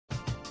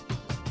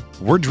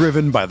We're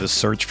driven by the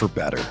search for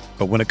better.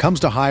 But when it comes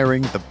to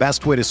hiring, the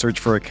best way to search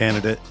for a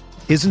candidate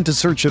isn't to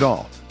search at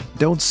all.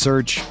 Don't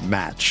search,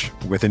 match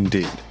with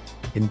Indeed.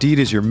 Indeed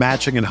is your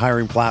matching and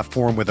hiring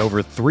platform with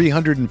over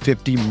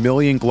 350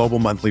 million global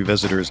monthly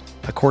visitors,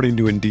 according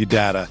to Indeed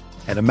data,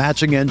 and a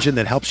matching engine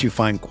that helps you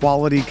find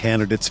quality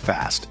candidates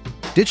fast.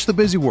 Ditch the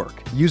busy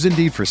work. Use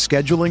Indeed for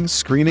scheduling,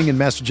 screening, and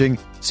messaging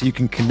so you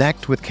can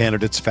connect with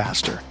candidates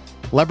faster.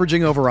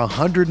 Leveraging over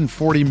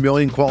 140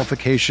 million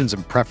qualifications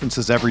and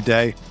preferences every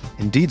day,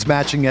 Indeed's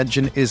matching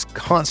engine is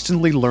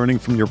constantly learning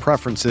from your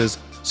preferences,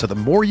 so the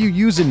more you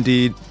use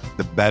Indeed,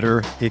 the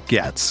better it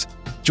gets.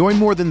 Join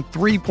more than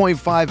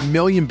 3.5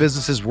 million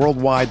businesses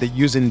worldwide that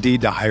use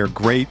Indeed to hire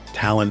great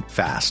talent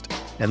fast.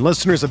 And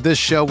listeners of this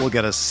show will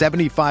get a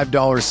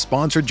 $75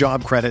 sponsored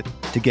job credit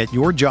to get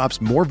your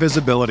jobs more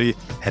visibility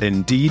at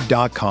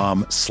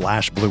Indeed.com/Blue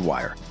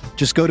Wire.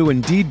 Just go to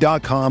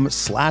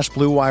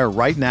Indeed.com/Blue Wire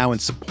right now and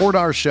support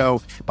our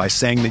show by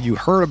saying that you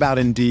heard about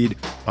Indeed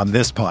on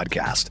this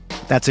podcast.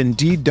 That's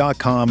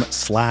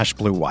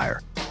Indeed.com/Blue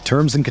Wire.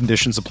 Terms and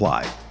conditions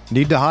apply.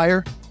 Need to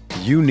hire?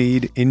 You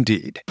need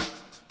Indeed.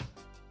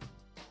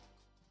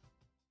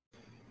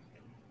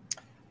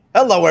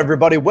 Hello,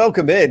 everybody.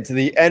 Welcome in to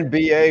the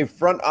NBA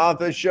Front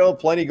Office Show.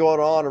 Plenty going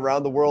on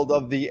around the world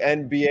of the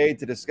NBA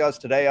to discuss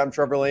today. I'm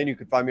Trevor Lane. You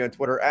can find me on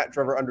Twitter at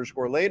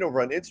Trevor_Lane,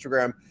 over on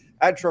Instagram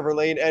at Trevor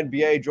Lane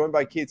NBA, joined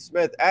by Keith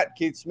Smith at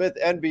Keith Smith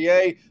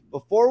NBA.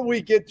 Before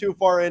we get too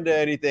far into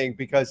anything,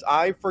 because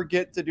I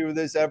forget to do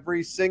this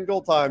every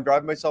single time,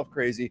 driving myself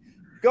crazy,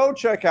 go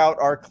check out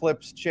our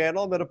Clips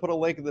channel. I'm going to put a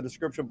link in the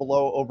description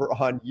below over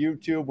on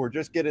YouTube. We're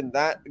just getting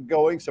that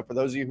going. So for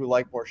those of you who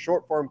like more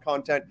short form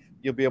content,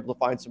 you'll be able to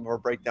find some of our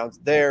breakdowns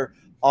there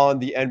on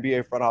the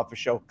NBA Front Office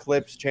Show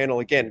Clips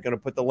channel. Again, going to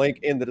put the link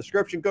in the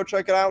description. Go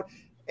check it out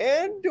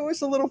and do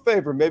us a little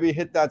favor. Maybe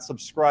hit that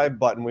subscribe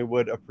button. We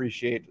would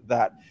appreciate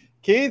that.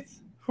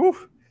 Keith,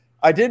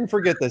 I didn't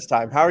forget this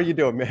time. How are you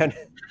doing, man?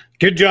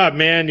 Good job,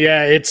 man.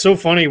 Yeah, it's so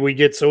funny. We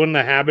get so in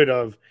the habit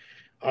of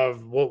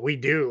what we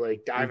do,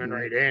 like diving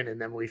right in,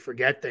 and then we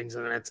forget things,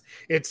 and then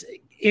it's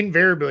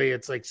invariably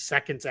it's like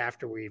seconds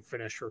after we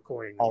finish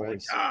recording.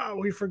 Always. Like,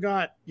 we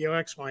forgot,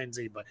 X, Y, and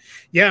Z. But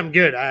yeah, I'm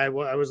good. I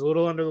was a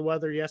little under the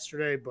weather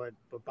yesterday, but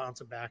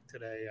bouncing back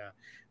today,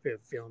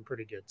 feeling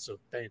pretty good. So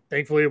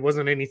thankfully it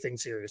wasn't anything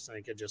serious.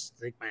 I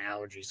think my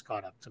allergies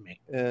caught up to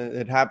me.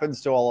 It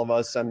happens to all of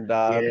us, and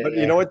but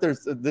you know what?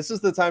 This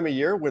is the time of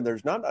year when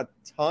there's not a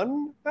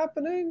ton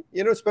happening.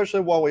 Especially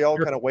while we all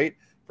kind of wait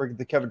for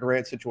the Kevin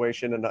Durant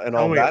situation and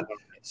all that.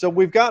 So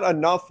we've got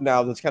enough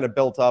now that's kind of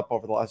built up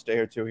over the last day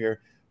or two here.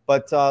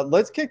 But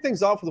let's kick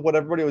things off with what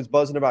everybody was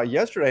buzzing about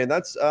yesterday, and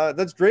that's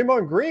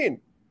Draymond Green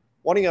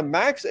wanting a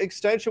max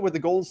extension with the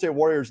Golden State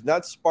Warriors. And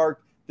that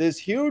sparked this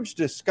huge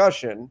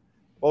discussion,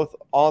 both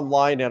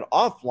online and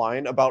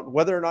offline, about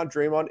whether or not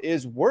Draymond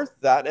is worth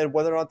that and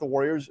whether or not the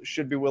Warriors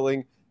should be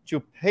willing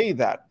to pay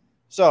that.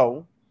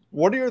 So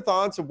what are your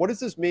thoughts, and what does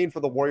this mean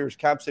for the Warriors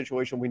cap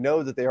situation? We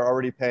know that they are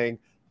already paying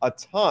a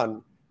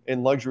ton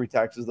in luxury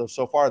taxes, though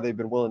so far they've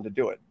been willing to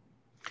do it.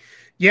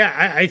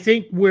 Yeah, I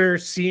think we're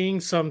seeing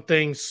some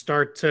things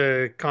start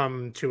to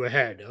come to a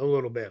head a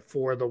little bit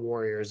for the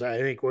Warriors. I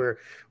think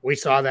we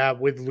saw that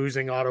with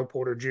losing Otto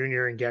Porter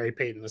Jr. and Gary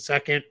Payton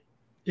II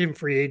in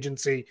free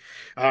agency.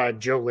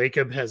 Joe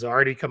Lacob has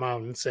already come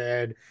out and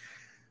said,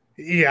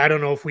 I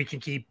don't know if we can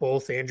keep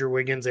both Andrew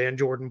Wiggins and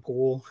Jordan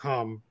Poole.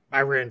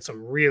 I ran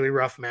some really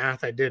rough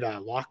math. I did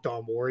Locked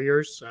On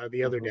Warriors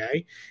the other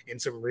day,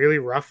 and some really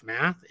rough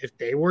math. If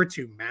they were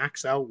to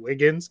max out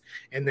Wiggins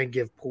and then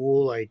give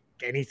Poole like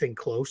anything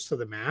close to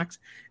the max,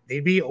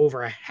 they'd be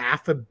over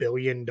 $500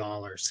 million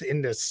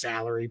into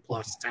salary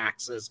plus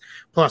taxes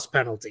plus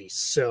penalties.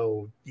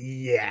 So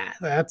yeah,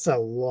 that's a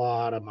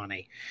lot of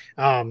money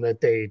that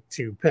they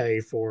to pay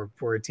for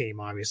a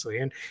team, obviously,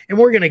 and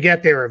we're going to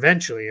get there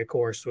eventually, of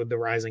course, with the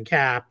rising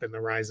cap and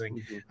the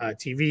rising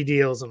TV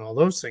deals and all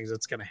those things.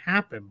 It's going to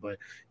happen, but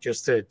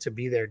just to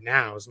be there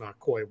now is not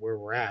quite where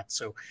we're at.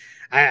 So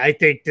I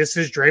think this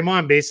is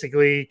Draymond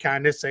basically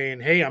kind of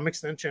saying, hey, I'm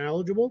extension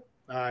eligible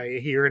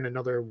here in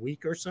another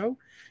week or so.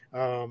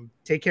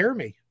 Take care of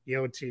me.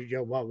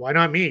 Why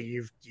not me?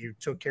 You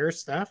took care of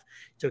Steph,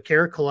 took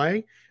care of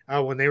Clay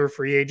when they were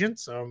free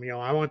agents. I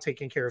want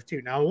taken care of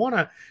too. Now I want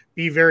to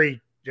be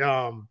very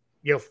fair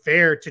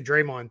to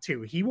Draymond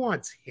too. He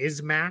wants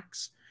his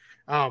max,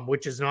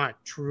 which is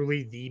not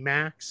truly the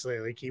max.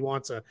 Like he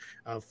wants a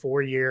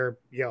 4-year.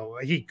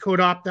 He could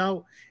opt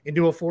out and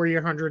do a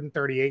 4-year,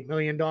 $138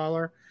 million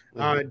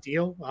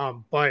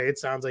deal. But it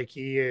sounds like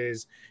he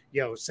is,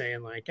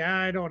 saying like,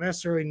 I don't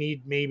necessarily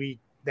need maybe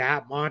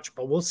that much,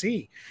 but we'll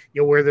see,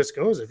 where this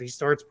goes. If he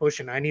starts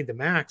pushing, I need the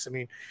max. I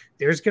mean,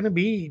 there's going to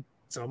be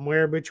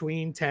somewhere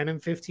between 10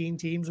 and 15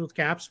 teams with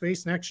cap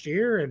space next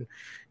year. And,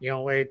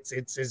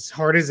 it's as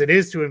hard as it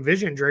is to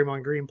envision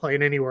Draymond Green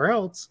playing anywhere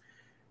else.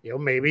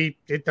 Maybe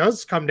it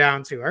does come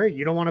down to, all right,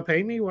 you don't want to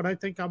pay me what I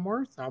think I'm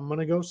worth. I'm going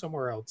to go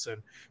somewhere else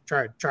and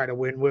try to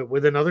win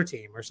with another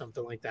team or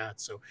something like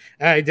that. So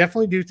I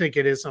definitely do think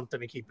it is something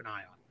to keep an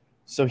eye on.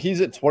 So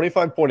he's at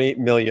 25.8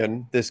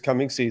 million this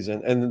coming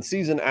season, and the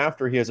season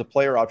after he has a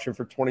player option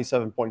for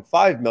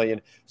 27.5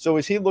 million. So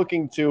is he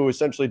looking to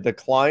essentially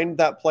decline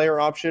that player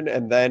option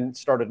and then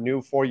start a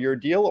new 4-year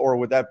deal, or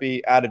would that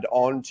be added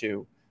on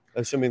to,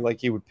 assuming like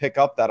he would pick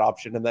up that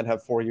option and then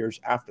have 4 years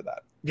after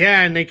that?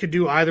 Yeah, and they could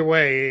do either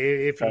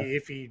way.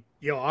 If he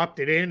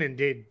opted in and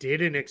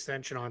did an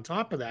extension on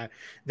top of that,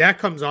 that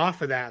comes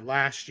off of that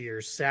last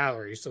year's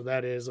salary. So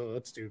that is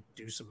let's do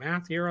some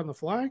math here on the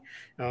fly.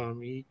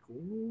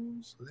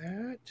 Equals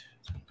that.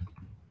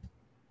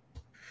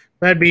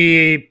 That'd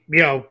be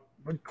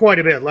quite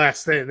a bit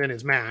less than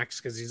his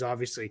max, because he's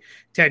obviously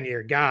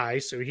 10-year guy.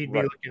 So he'd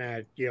be looking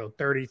at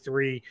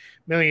 $33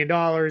 million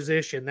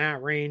ish in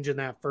that range in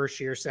that first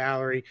year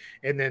salary,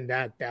 and then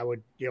that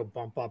would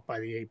bump up by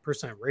the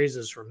 8%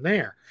 raises from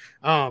there.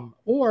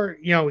 Or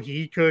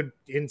he could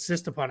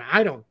insist upon it.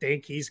 I don't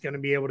think he's going to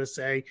be able to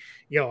say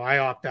I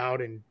opt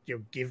out and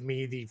give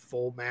me the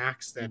full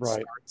max that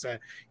starts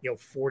at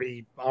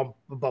 40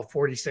 about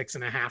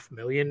 46.5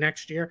 million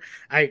next year.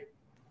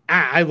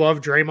 I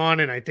love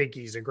Draymond, and I think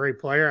he's a great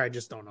player. I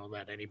just don't know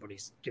that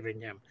anybody's giving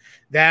him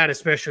that,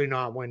 especially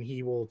not when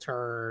he will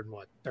turn,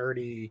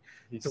 30?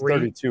 He's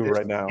 32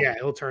 right now. Yeah,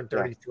 he'll turn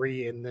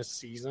 33 in this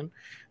season.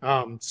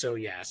 So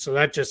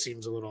that just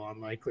seems a little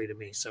unlikely to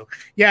me. So,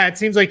 yeah, it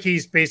seems like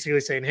he's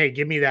basically saying, hey,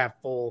 give me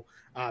that full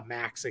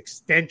max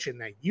extension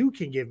that you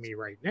can give me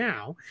right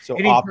now. So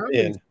opt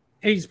in.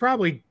 He's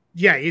probably,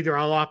 either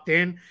I'll opt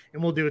in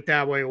and we'll do it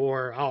that way,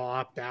 or I'll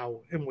opt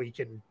out and we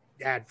can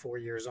add 4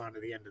 years on to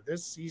the end of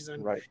this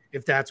season. Right.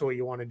 If that's what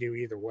you want to do,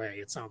 either way,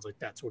 it sounds like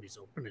that's what he's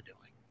open to doing.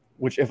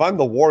 Which, if I'm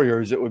the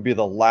Warriors, it would be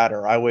the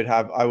latter. I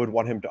would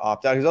want him to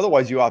opt out, because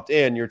otherwise you opt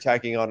in, you're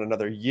tacking on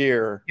another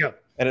year.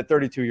 Yep. And at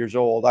 32 years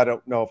old, I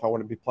don't know if I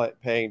want to be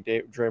paying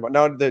Draymond.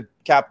 Now the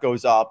cap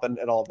goes up and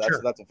all of that,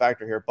 so that's a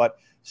factor here. But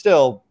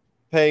still,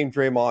 paying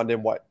Draymond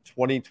in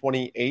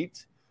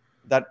 2028,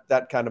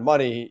 that kind of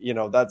money,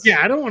 that's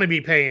I don't want to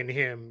be paying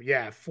him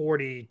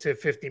 $40 to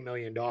 $50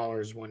 million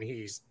when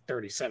he's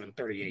 37,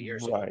 38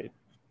 years old. Right.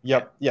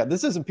 Yep. Yeah.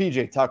 This isn't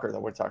PJ Tucker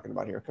that we're talking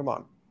about here. Come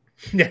on.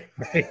 Yeah.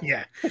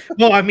 Yeah.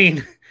 Well, I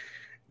mean,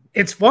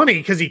 it's funny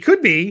because he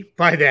could be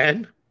by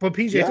then, but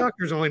PJ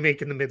Tucker's only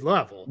making the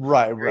mid-level.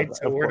 Right.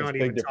 So we're not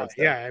even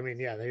talking. Yeah. I mean,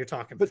 you're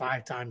talking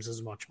 5 times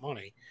as much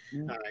money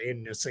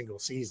in a single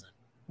season.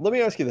 Let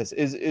me ask you this.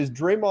 Is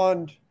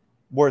Draymond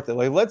worth it?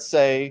 Like, let's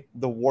say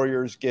the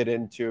Warriors get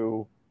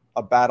into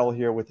a battle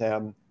here with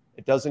him.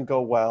 It doesn't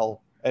go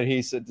well. And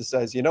he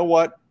says, you know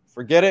what?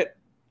 Forget it.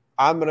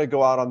 I'm going to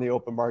go out on the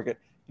open market.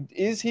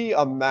 Is he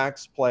a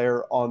max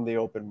player on the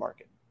open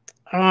market?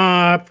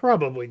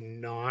 Probably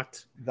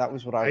not. That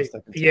was what I was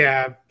thinking.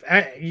 Yeah.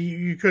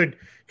 You could,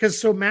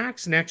 because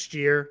max next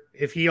year,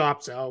 if he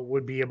opts out,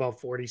 would be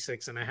about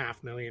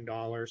 $46.5 million.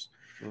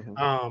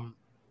 Mm-hmm.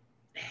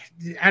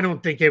 I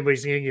don't think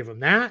anybody's going to give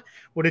him that.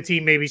 Would a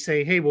team maybe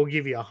say, hey, we'll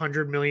give you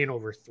 $100 million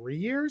over 3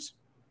 years?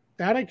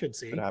 That I could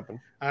see. Could happen.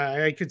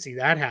 I could see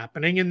that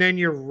happening. And then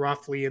you're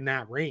roughly in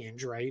that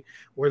range, right,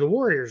 where the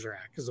Warriors are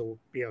at. Because,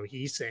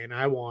 he's saying,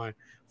 I want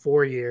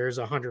 4 years,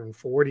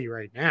 140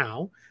 right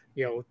now.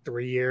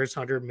 3 years,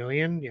 100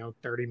 million,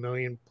 30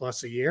 million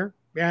plus a year.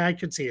 Yeah, I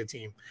could see a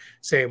team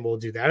saying we'll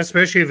do that,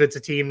 especially if it's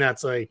a team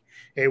that's like,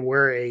 hey,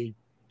 we're a,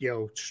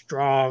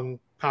 strong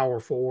power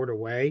forward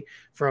away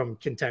from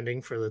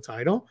contending for the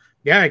title.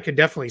 Yeah, I could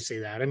definitely see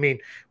that. I mean,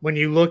 when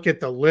you look at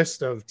the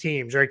list of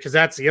teams, right, because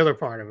that's the other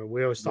part of it.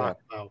 We always talk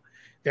about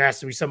there has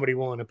to be somebody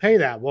willing to pay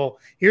that. Well,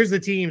 here's the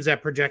teams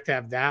that project to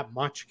have that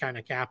much kind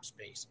of cap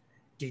space.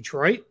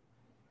 Detroit,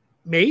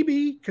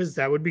 maybe, because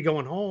that would be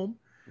going home,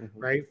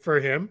 right,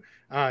 for him.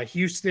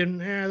 Houston,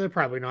 they're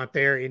probably not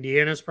there.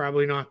 Indiana's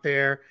probably not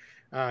there.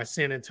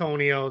 San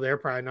Antonio, they're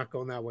probably not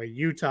going that way.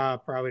 Utah,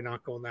 probably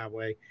not going that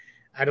way.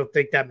 I don't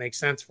think that makes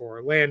sense for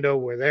Orlando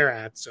where they're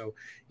at. So,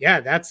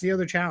 that's the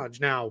other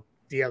challenge. Now,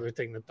 the other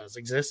thing that does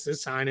exist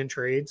is sign and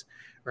trades,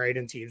 right?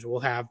 And teams will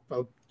have,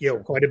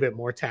 quite a bit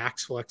more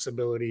tax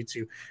flexibility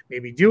to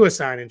maybe do a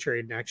sign and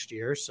trade next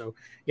year. So,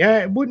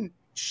 it wouldn't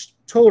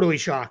totally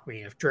shock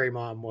me if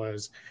Draymond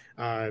was,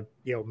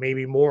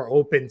 maybe more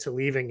open to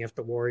leaving if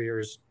the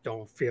Warriors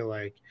don't feel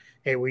like,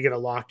 hey, we got to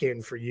lock in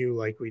for you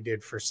like we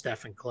did for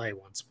Steph and Clay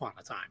once upon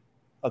a time.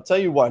 I'll tell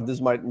you what, this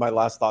is my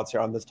last thoughts here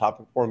on this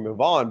topic before we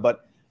move on.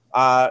 But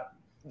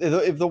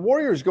if the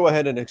Warriors go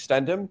ahead and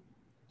extend him,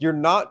 you're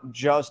not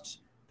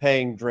just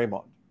paying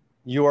Draymond.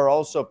 You are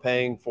also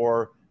paying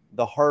for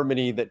the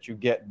harmony that you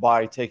get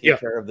by taking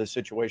care of this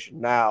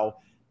situation now,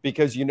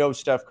 because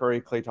Steph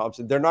Curry, Klay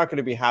Thompson, they're not going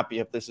to be happy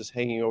if this is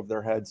hanging over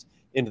their heads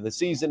into the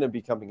season and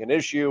becoming an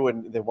issue,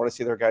 and they want to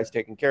see their guys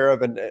taken care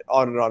of, and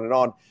on and on and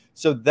on.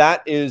 So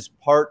that is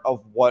part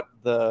of what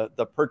the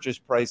purchase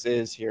price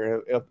is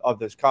here of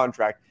this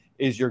contract,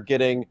 is you're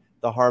getting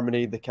the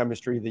harmony, the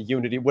chemistry, the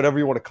unity, whatever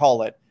you want to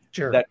call it,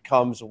 that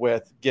comes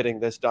with getting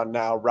this done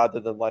now rather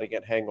than letting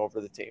it hang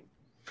over the team.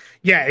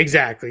 Yeah,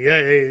 exactly.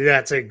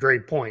 That's a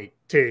great point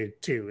too.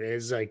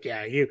 Is like,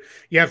 you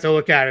have to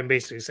look at it and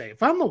basically say,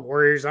 if I'm the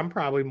Warriors, I'm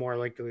probably more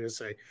likely to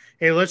say,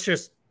 hey, let's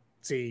just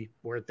see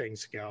where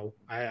things go.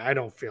 I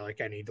don't feel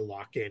like I need to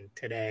lock in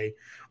today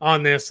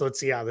on this. Let's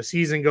see how the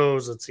season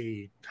goes. Let's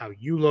see how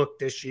you look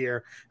this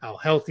year. How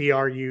healthy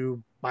are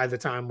you by the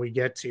time we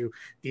get to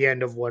the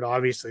end of what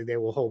obviously they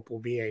will hope will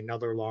be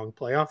another long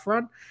playoff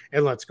run,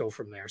 and let's go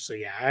from there. So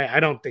yeah, I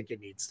don't think it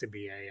needs to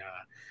be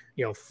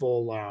a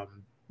full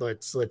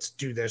let's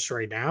do this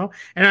right now.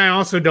 And I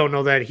also don't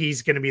know that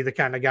he's going to be the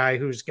kind of guy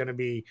who's going to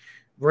be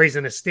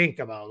raising a stink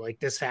about like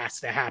this has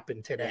to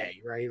happen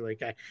today, right?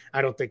 Like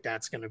I don't think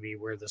that's going to be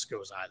where this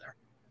goes either.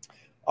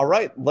 All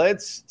right,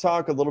 let's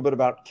talk a little bit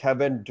about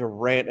Kevin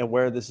Durant and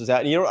where this is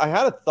at. And, I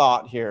had a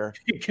thought here.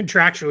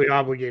 Contractually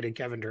obligated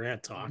Kevin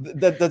Durant talk.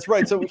 That's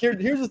right. So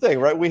here's the thing,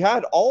 right? We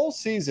had all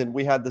season,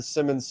 we had the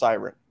Simmons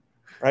siren,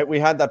 right? We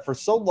had that for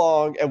so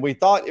long, and we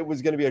thought it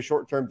was going to be a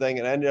short-term thing,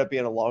 and it ended up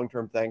being a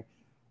long-term thing.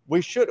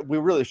 We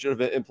really should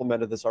have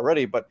implemented this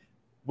already, but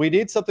we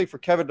need something for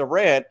Kevin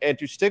Durant. And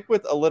to stick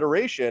with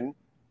alliteration,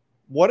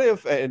 what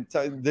if, and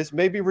this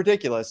may be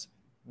ridiculous,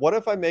 what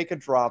if I make a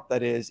drop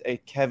that is a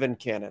Kevin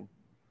Cannon?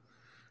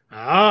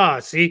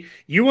 See,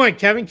 you want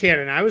Kevin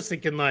Cannon. I was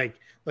thinking like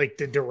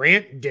the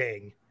Durant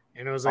ding.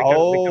 And it was like,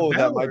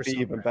 that might be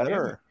even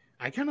better.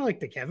 Yeah. I kind of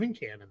like the Kevin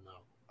Cannon,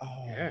 though.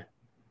 Oh. Yeah.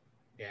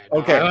 No,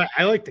 okay.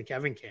 I like the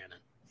Kevin Cannon.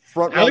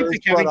 I like the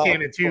Kevin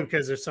Cannon too,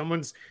 because if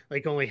someone's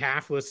like only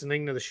half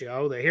listening to the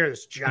show, they hear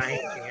this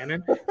giant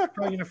cannon, they're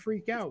probably gonna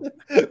freak out.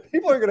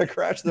 People are gonna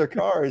crash their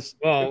cars.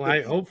 Well,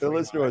 I hope they're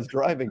listening to us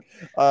driving.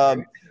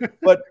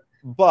 But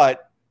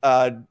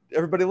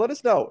everybody, let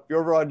us know if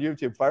you're over on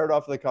YouTube. Fire it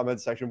off in the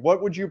comments section.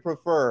 What would you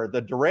prefer, the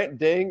Durant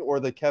ding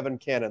or the Kevin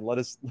Cannon? Let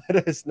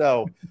us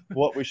know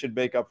what we should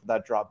make up for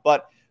that drop.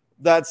 But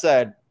that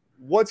said,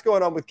 what's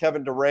going on with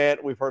Kevin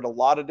Durant? We've heard a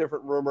lot of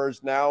different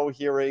rumors. Now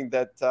hearing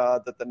that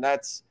the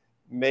Nets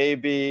may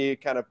be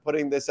kind of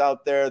putting this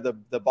out there.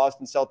 The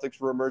Boston Celtics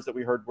rumors that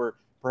we heard were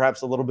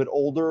perhaps a little bit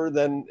older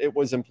than it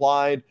was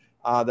implied,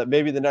 that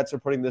maybe the Nets are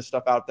putting this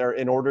stuff out there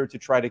in order to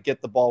try to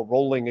get the ball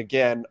rolling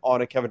again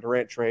on a Kevin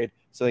Durant trade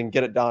so they can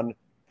get it done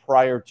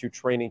prior to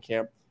training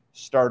camp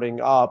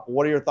starting up.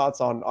 What are your thoughts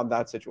on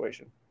that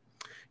situation?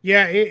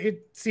 Yeah,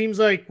 it seems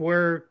like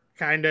we're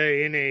kind of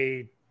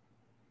in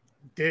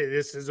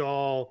this is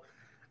all,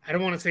 I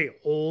don't want to say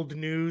old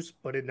news,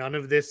 but none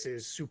of this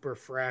is super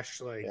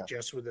fresh,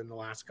 just within the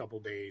last couple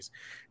days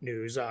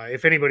news.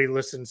 If anybody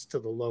listens to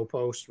the Low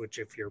Post, which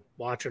if you're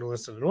watching and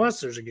listening to us,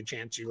 there's a good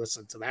chance you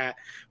listen to that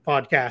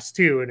podcast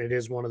too, and it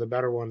is one of the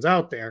better ones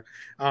out there.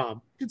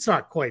 It's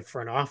not quite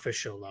front office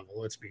show level,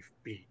 let's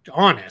be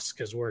honest,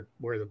 because we're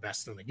the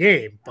best in the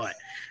game. But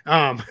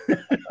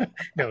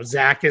no,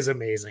 Zach is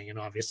amazing, and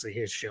obviously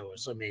his show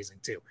is amazing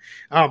too.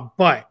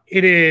 But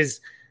it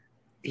is.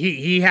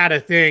 He had a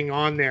thing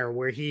on there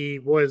where he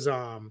was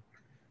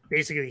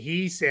basically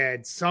he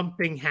said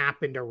something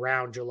happened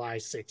around July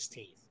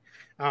 16th.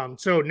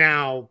 So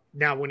now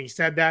when he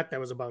said that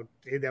was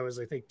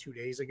I think 2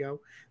 days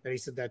ago that he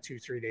said that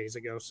 2-3 days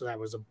ago. So that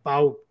was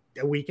about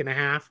a week and a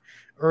half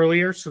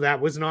earlier. So that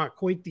was not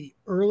quite the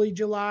early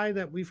July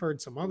that we've heard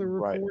some other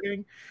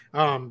reporting.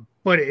 Right.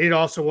 But it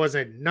also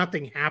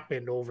nothing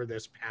happened over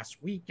this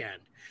past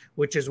weekend,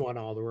 which is when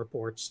all the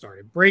reports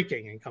started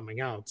breaking and coming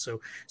out. So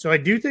I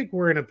do think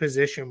we're in a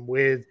position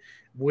with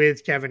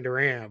Kevin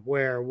Durant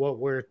where what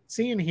we're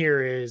seeing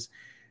here is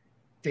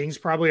things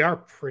probably are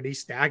pretty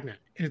stagnant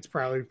and it's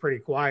probably pretty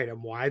quiet.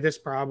 And why this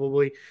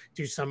probably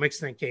to some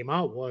extent came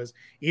out was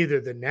either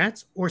the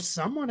Nets or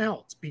someone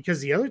else. Because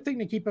the other thing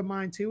to keep in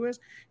mind too is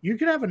you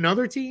could have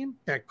another team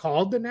that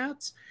called the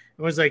Nets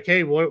and was like,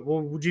 hey, what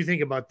would you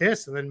think about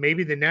this? And then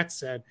maybe the Nets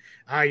said,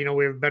 we have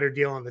a better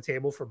deal on the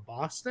table for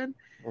Boston.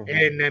 Mm-hmm.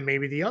 And then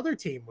maybe the other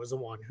team was the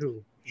one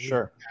who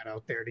got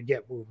out there to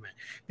get movement.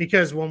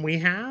 Because when we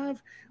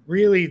have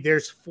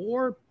there's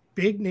 4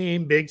 big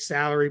name, big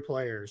salary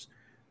players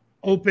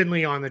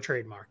openly on the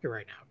trade market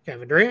right now.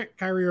 Kevin Durant,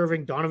 Kyrie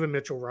Irving, Donovan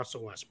Mitchell,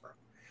 Russell Westbrook.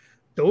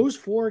 Those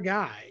 4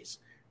 guys,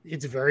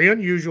 it's very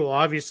unusual,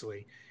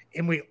 obviously,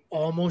 and we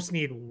almost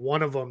need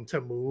one of them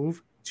to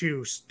move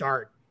to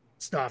start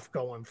stuff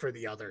going for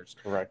the others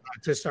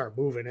to start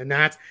moving. And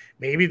that's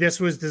maybe this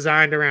was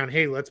designed around,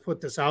 hey, let's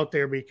put this out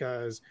there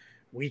because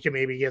we can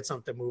maybe get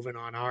something moving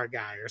on our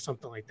guy or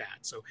something like that.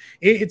 So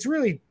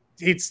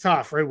it's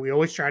tough, right? We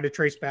always try to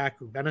trace back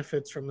who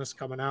benefits from this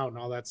coming out and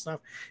all that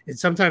stuff. And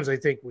sometimes I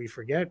think we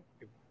forget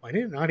it might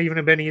not even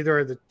have been either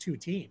of the 2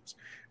 teams.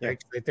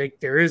 Right? I think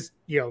there is,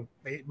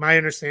 my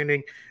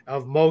understanding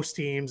of most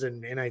teams,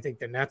 and I think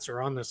the Nets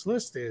are on this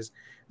list, is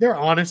they're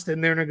honest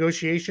in their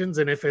negotiations.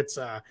 And if it's,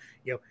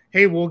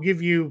 hey, we'll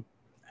give you,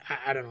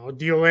 I don't know,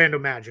 the Orlando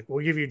Magic,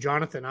 we'll give you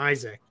Jonathan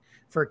Isaac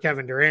for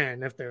Kevin Durant.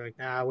 And if they're like,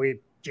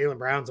 Jaylen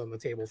Brown's on the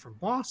table from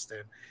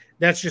Boston,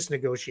 that's just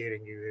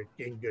negotiating you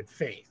in good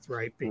faith,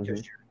 right?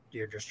 Because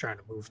you're just trying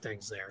to move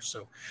things there.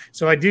 So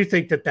I do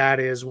think that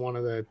is one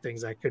of the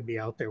things that could be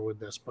out there with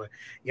this. But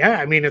yeah,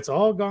 I mean, it's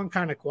all gone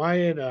kind of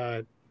quiet.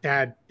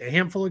 Had a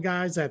handful of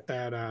guys at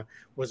that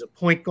was it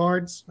point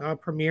guards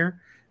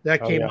premiere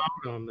that came out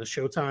on the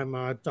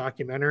Showtime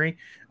documentary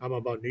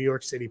about New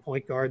York City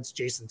point guards.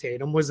 Jason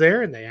Tatum was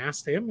there, and they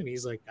asked him, and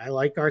he's like, I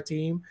like our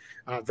team.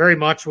 Very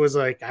much was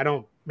like, I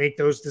don't make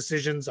those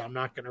decisions. I'm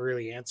not going to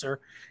really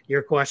answer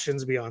your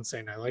questions beyond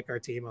saying I like our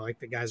team. I like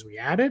the guys we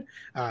added.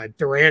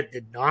 Durant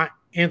did not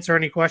answer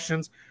any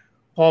questions.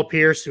 Paul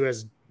Pierce, who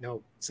has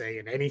no say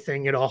in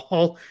anything at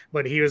all,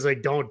 but he was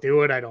like, don't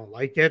do it. I don't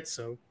like it.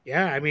 So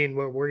yeah, I mean,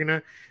 we're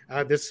going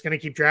to, this is going to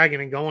keep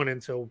dragging and going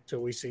until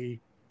we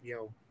see,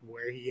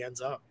 where he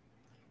ends up.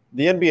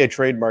 The NBA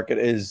trade market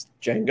is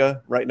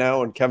Jenga right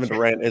now, and Kevin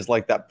Durant is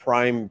like that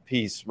prime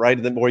piece, right?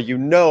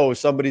 Where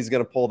somebody's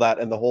going to pull that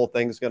and the whole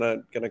thing's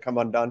going to come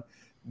undone.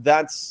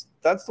 That's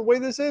the way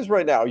this is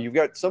right now. You've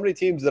got so many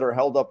teams that are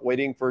held up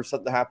waiting for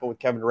something to happen with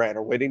Kevin Durant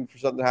or waiting for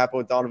something to happen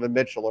with Donovan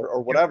Mitchell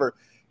or whatever.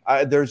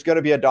 There's going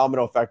to be a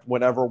domino effect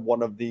whenever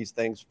one of these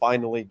things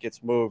finally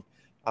gets moved.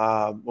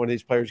 When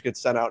these players get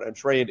sent out and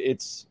trade,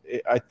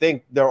 I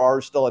think there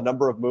are still a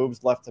number of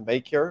moves left to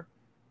make here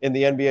in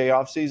the NBA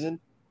offseason,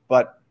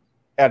 but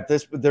at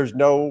this, there's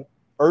no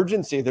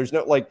urgency. There's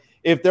no,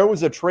 if there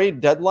was a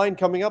trade deadline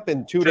coming up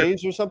in 2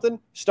 days or something,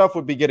 stuff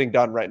would be getting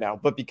done right now.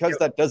 But because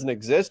that doesn't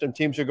exist and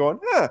teams are going,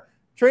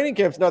 training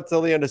camp's not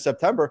till the end of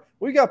September,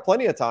 we got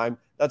plenty of time.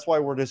 That's why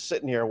we're just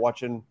sitting here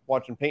watching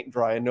paint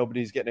dry and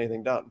nobody's getting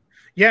anything done.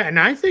 Yeah, and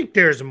I think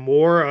there's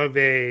more of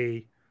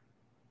a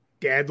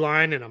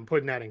deadline, and I'm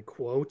putting that in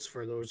quotes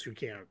for those who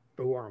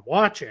aren't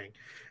watching,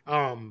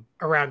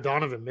 around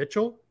Donovan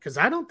Mitchell, because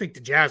I don't think the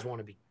Jazz want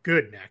to be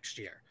good next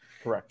year.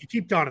 Correct. You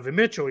keep Donovan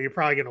Mitchell, you're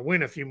probably going to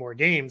win a few more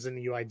games than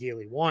you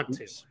ideally want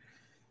to.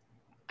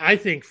 I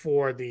think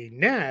for the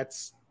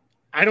Nets,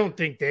 I don't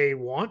think they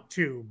want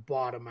to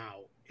bottom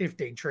out if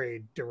they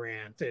trade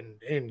Durant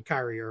and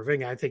Kyrie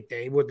Irving. I think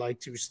they would like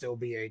to still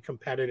be a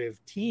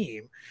competitive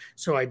team.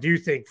 So I do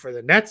think for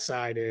the Nets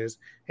side is,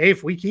 hey,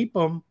 if we keep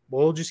them,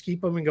 we'll just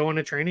keep them and go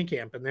into training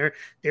camp. And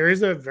there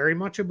is a very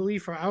much a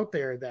belief out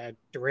there that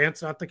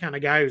Durant's not the kind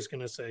of guy who's going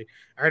to say,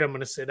 all right, I'm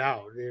going to sit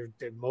out.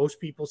 Most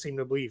people seem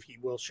to believe he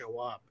will show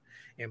up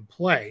and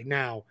play.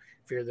 Now,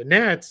 if you're the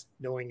Nets,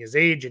 knowing his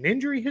age and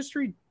injury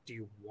history, do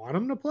you want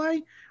him to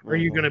play? Or are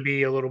you going to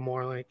be a little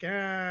more like,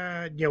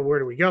 where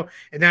do we go?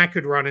 And that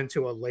could run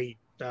into a late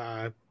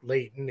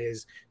in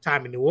his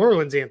time in New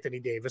Orleans, Anthony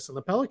Davis and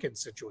the Pelicans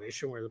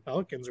situation, where the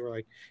Pelicans were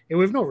like, hey,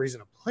 we have no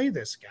reason to play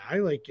this guy.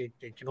 Like it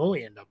can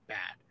only end up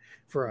bad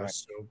for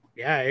us. So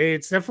yeah,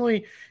 it's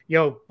definitely,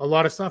 a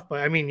lot of stuff,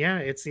 but I mean, yeah,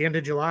 it's the end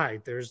of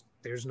July. There's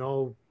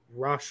no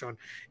rush on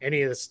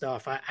any of this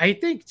stuff. I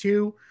think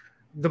too,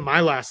 my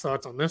last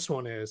thoughts on this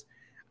one is,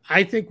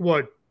 I think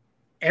what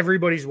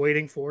everybody's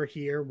waiting for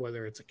here,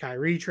 whether it's a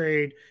Kyrie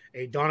trade,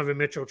 a Donovan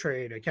Mitchell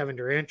trade, a Kevin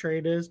Durant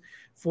trade, is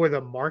for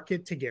the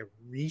market to get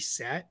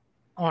reset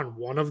on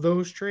one of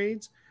those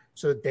trades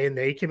so that then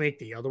they can make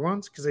the other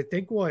ones. Because I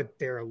think what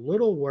they're a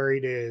little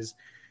worried is,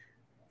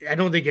 I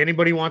don't think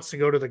anybody wants to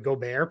go to the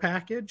Gobert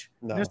package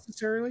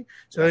necessarily.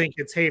 So I think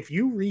it's, hey, if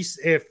you're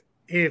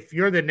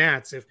the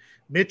Nets, if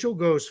Mitchell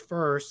goes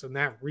first and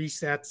that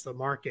resets the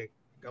market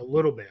a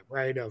little bit,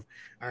 right? All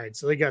right,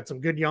 so they got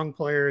some good young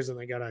players and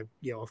they got a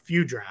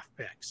few draft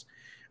picks.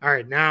 All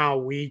right, now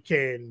we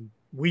can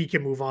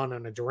move on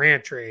a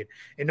Durant trade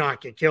and not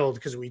get killed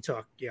because we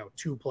took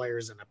 2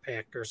 players and a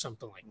pick or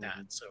something like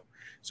that. So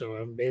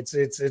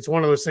it's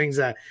one of those things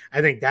that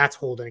I think that's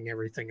holding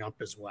everything up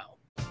as well.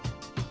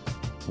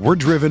 We're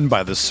driven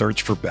by the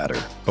search for better,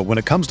 but when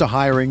it comes to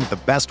hiring, the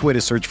best way to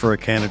search for a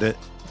candidate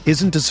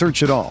isn't to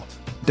search at all.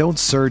 Don't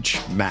search,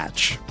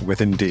 match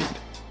with Indeed.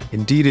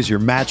 Indeed is your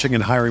matching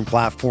and hiring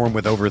platform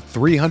with over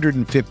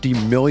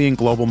 350 million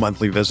global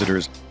monthly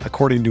visitors,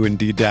 according to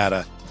Indeed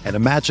data, and a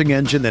matching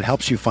engine that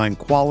helps you find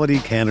quality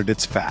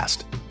candidates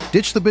fast.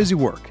 Ditch the busy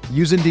work.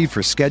 Use Indeed for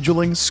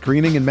scheduling,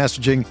 screening, and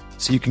messaging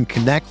so you can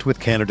connect with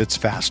candidates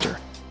faster.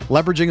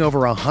 Leveraging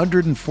over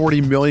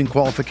 140 million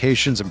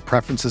qualifications and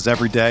preferences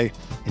every day,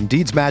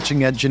 Indeed's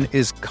matching engine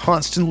is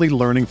constantly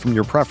learning from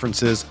your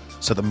preferences,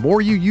 so the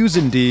more you use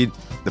Indeed,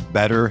 the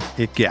better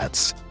it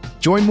gets.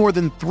 Join more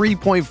than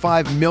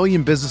 3.5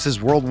 million businesses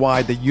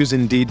worldwide that use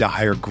Indeed to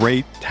hire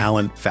great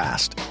talent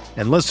fast.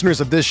 And listeners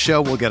of this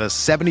show will get a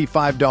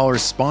 $75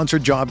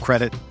 sponsored job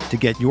credit to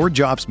get your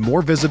jobs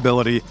more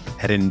visibility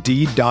at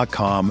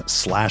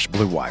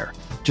Indeed.com/Blue Wire.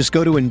 Just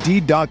go to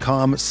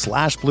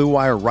Indeed.com/Blue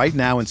Wire right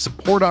now and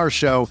support our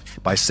show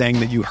by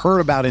saying that you heard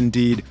about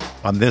Indeed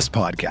on this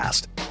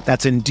podcast.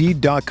 That's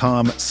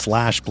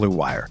Indeed.com/Blue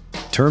Wire.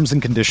 Terms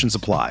and conditions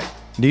apply.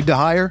 Need to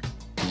hire?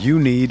 You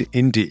need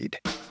Indeed.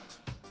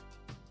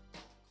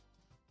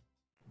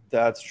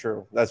 That's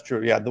true.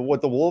 Yeah,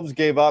 what the Wolves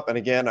gave up, and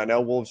again, I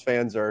know Wolves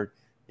fans are,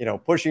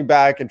 pushing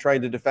back and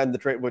trying to defend the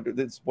trade.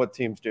 It's what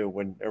teams do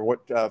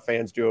what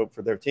fans do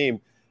for their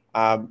team.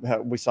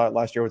 We saw it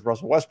last year with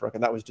Russell Westbrook,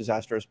 and that was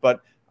disastrous.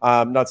 But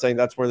I'm not saying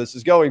that's where this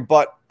is going.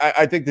 But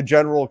I think the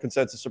general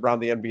consensus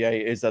around the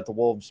NBA is that the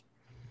Wolves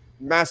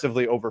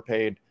massively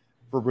overpaid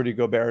for Rudy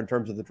Gobert in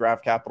terms of the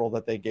draft capital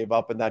that they gave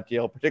up in that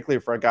deal, particularly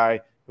for a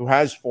guy who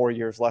has 4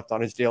 years left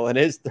on his deal and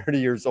is 30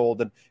 years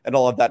old and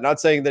all of that. Not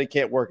saying that it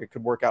can't work. It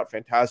could work out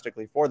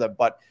fantastically for them,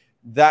 but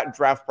that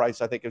draft price,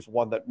 I think, is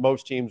one that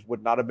most teams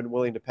would not have been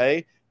willing to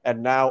pay.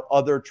 And now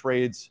other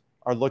trades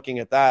are looking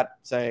at that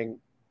saying,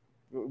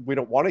 we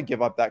don't want to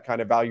give up that kind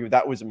of value.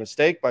 That was a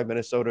mistake by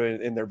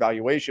Minnesota in their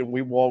valuation.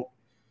 We won't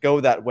go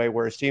that way.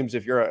 Whereas teams,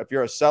 if you're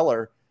a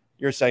seller,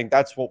 you're saying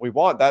that's what we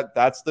want.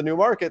 That's the new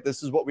market.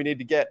 This is what we need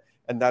to get.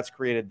 And that's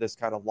created this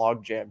kind of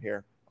log jam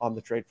here on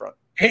the trade front.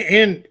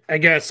 And I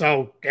guess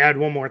I'll add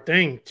one more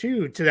thing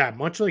too to that.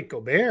 Much like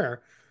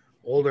Gobert,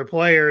 older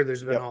player,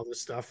 there's been all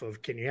this stuff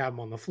of can you have him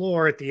on the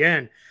floor at the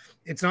end?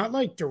 It's not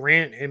like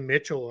Durant and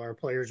Mitchell are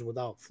players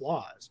without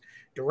flaws.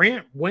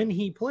 Durant, when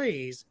he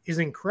plays, is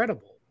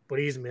incredible, but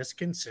he's missed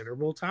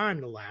considerable time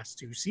the last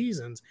 2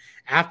 seasons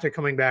after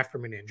coming back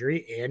from an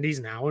injury, and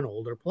he's now an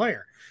older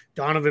player.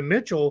 Donovan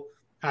Mitchell,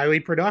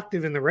 highly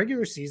productive in the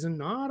regular season,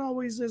 not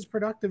always as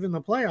productive in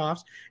the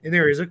playoffs. And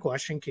there is a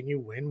question, can you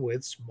win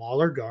with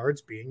smaller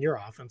guards being your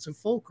offensive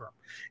fulcrum?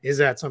 Is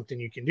that something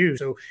you can do?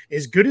 So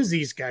as good as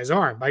these guys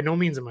are, by no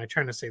means am I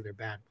trying to say they're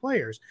bad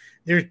players.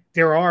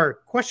 There are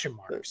question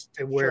marks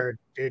to where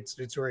it's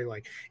very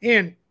like,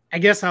 and I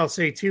guess I'll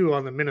say too,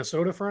 on the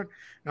Minnesota front,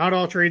 not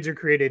all trades are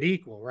created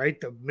equal, right?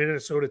 The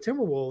Minnesota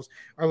Timberwolves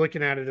are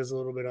looking at it as a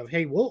little bit of,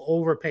 hey, we'll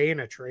overpay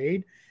in a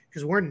trade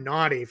because we're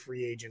not a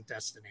free agent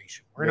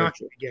destination. We're not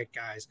going to get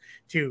guys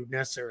to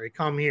necessarily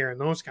come here and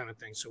those kind of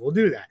things. So we'll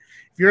do that.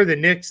 If you're the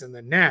Knicks and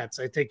the Nets,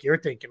 I think you're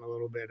thinking a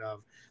little bit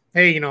of,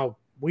 hey,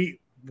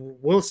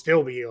 we'll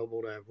still be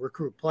able to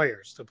recruit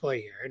players to play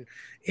here and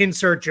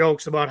insert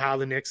jokes about how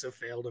the Knicks have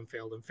failed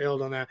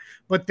on that.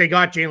 But they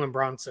got Jalen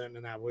Brunson,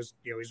 and that was,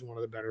 he's one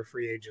of the better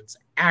free agents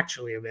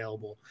actually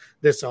available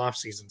this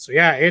offseason. So,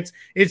 yeah,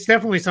 it's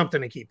definitely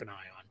something to keep an eye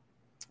on.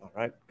 All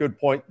right. Good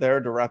point there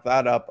to wrap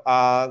that up.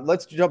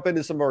 Let's jump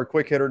into some more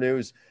quick hitter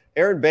news.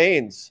 Aaron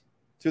Baines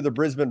to the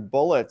Brisbane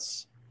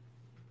Bullets.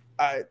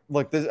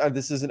 Look,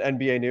 this isn't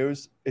NBA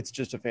news. It's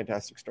just a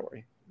fantastic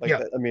story.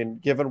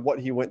 Given what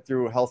he went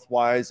through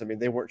health-wise,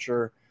 they weren't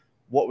sure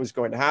what was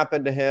going to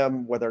happen to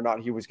him, whether or not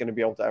he was going to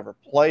be able to ever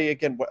play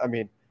again.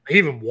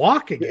 Even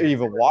walk again.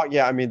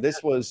 Yeah.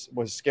 This was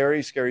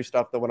scary, scary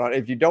stuff that went on.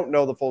 If you don't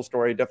know the full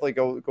story, definitely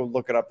go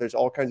look it up. There's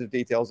all kinds of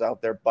details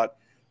out there, but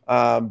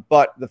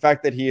the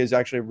fact that he is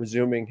actually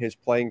resuming his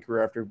playing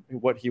career after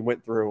what he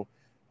went through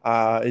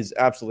is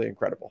absolutely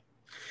incredible.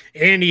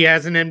 And he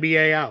has an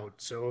NBA out.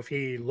 So if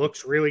he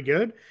looks really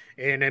good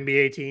and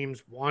NBA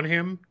teams want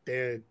him,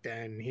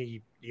 then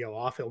he,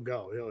 off he'll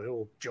go.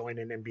 He'll join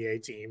an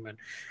NBA team. And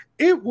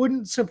it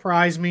wouldn't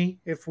surprise me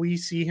if we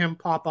see him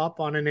pop up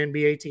on an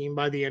NBA team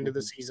by the end of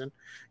the season.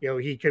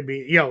 He could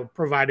be,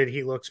 provided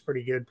he looks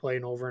pretty good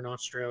playing over in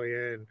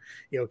Australia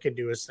and, can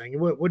do his thing. It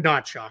would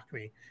not shock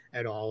me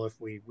at all if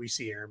we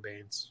see Aaron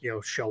Baines,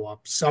 show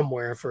up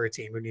somewhere for a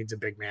team who needs a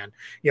big man,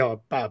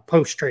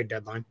 post-trade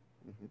deadline.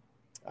 Mm-hmm.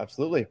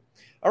 Absolutely.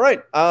 All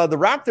right. The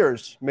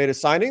Raptors made a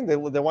signing. They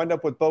wind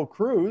up with Bo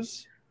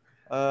Cruz,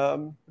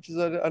 which is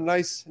a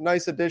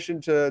nice addition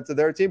to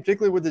their team,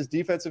 particularly with his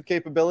defensive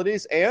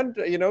capabilities. And,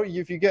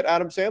 if you get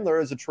Adam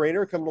Sandler as a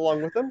trainer coming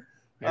along with him,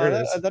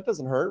 that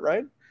doesn't hurt,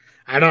 right?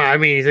 I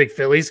don't. You think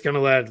Philly's going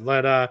to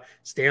let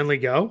Stanley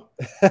go?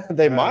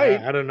 They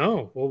might. I don't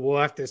know. We'll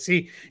have to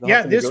see.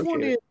 They'll this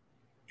one is.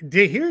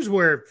 Here's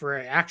where, for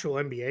an actual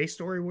NBA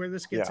story, where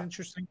this gets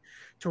interesting.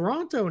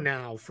 Toronto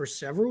now, for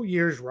several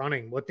years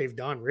running, what they've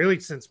done, really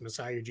since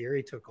Masai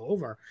Ujiri took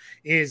over,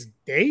 is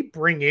they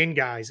bring in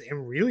guys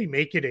and really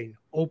make it an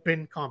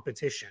open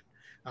competition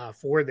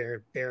for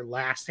their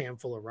last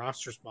handful of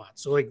roster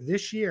spots. So, like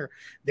this year,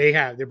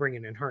 they're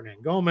bringing in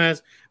Hernan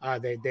Gomez.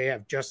 They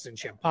have Justin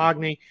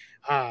Champagny.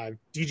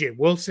 DJ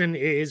Wilson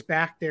is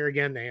back there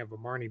again. They have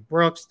Amar'e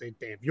Brooks. They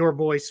have your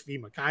boy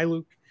Svi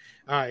Mikhailuk.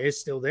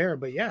 Is still there,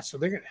 but so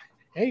they're gonna.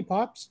 Hey,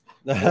 Pops,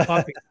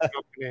 Poppy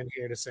jumping in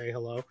here to say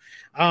hello.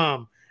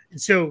 And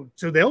so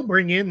they'll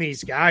bring in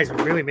these guys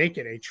and really make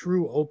it a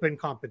true open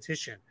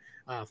competition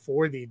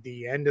for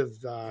the end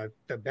of the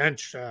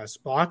bench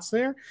spots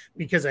there,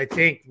 because I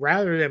think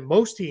rather than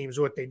most teams,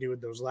 what they do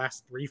with those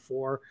last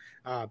 3-4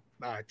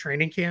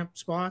 training camp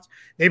spots,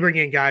 they bring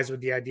in guys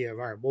with the idea of,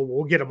 all right, well,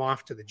 we'll get them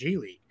off to the G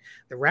League.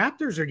 The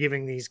Raptors are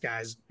giving these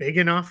guys big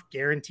enough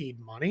guaranteed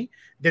money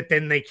that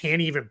then they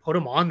can't even put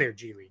them on their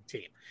G League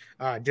team.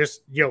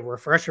 Just,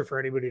 refresher for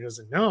anybody who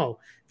doesn't know,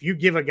 if you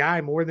give a guy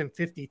more than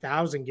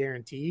 $50,000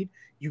 guaranteed,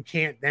 you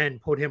can't then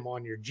put him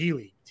on your G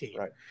League team.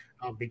 Right.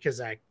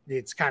 Because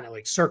it's kind of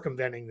like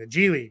circumventing the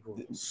G League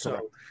rules.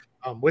 So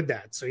with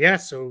that.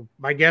 So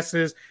my guess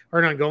is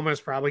Hernan Gomez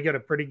probably got a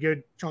pretty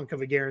good chunk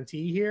of a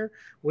guarantee here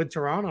with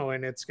Toronto,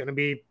 and it's going to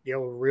be, a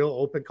real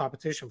open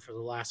competition for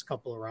the last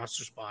couple of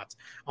roster spots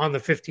on the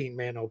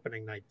 15-man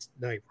opening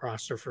night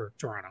roster for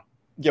Toronto.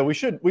 Yeah, we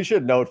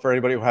should note for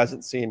anybody who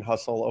hasn't seen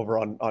Hustle over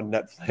on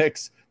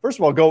Netflix. First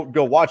of all,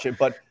 go watch it,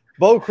 but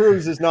Bo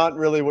Cruz is not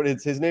really what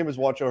his name is.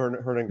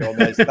 Juancho Hernan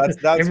Gomez.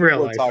 That's what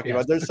we're talking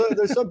about.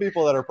 There's some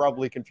people that are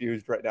probably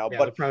confused right now.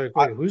 But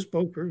who's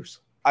Bo Cruz?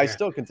 I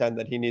still contend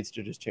that he needs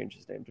to just change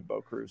his name to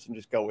Bo Cruz and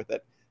just go with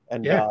it.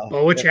 And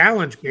Boa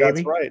challenge,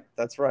 baby.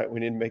 That's right. We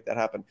need to make that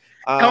happen.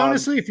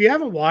 Honestly, if you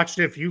haven't watched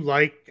it, if you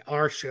like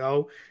our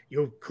show,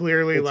 you'll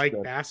clearly like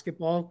good.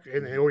 basketball,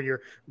 or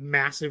you're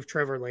massive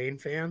Trevor Lane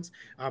fans,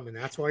 and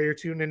that's why you're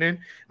tuning in.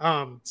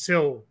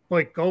 So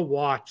like go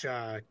watch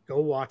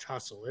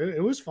Hustle.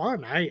 It was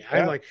fun. I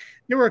like.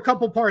 There were a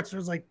couple parts where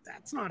I was like,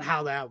 that's not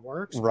how that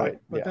works, right?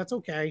 But that's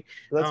okay.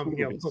 That's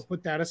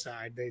put that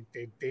aside. They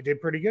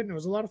did pretty good, and it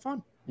was a lot of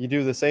fun. You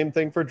do the same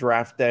thing for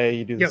draft day.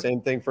 You do the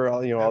same thing for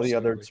all the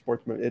other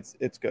sports.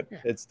 It's good. Yeah.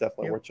 It's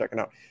definitely worth checking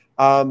out.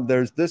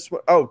 There's this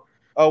one.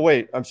 Oh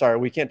wait, I'm sorry.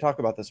 We can't talk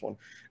about this one.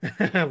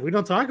 We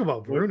don't talk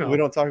about Bruno. We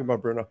don't talk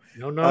about Bruno.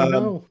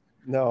 No.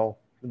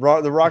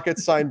 The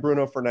Rockets signed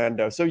Bruno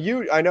Fernando. So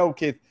I know,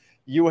 Keith,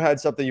 you had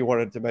something you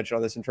wanted to mention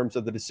on this in terms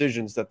of the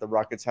decisions that the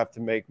Rockets have to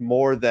make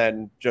more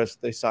than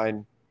just they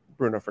sign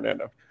Bruno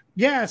Fernando.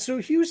 Yeah, so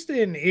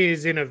Houston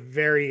is in a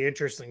very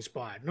interesting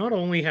spot. Not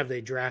only have they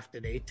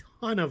drafted a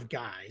ton of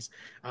guys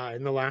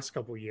in the last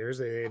couple of years,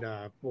 they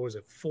had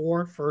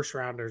 4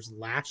 first-rounders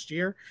last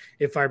year,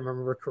 if I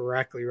remember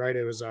correctly, right?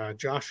 It was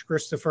Josh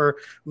Christopher,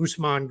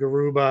 Usman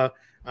Garuba,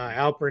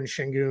 Alperen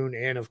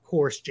Şengün, and of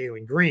course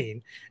Jalen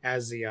Green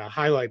as the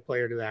highlight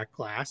player to that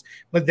class.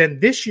 But then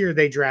this year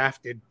they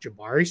drafted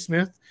Jabari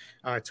Smith,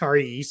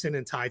 Tari Eason,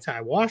 and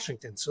Ty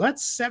Washington. So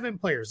that's 7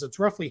 players. That's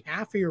roughly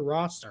half of your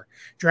roster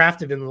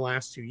drafted in the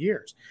last 2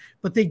 years.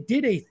 But they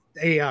did a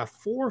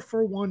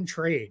 4-for-1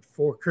 trade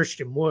for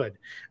Christian Wood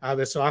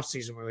this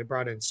offseason where they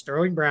brought in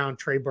Sterling Brown,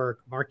 Trey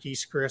Burke,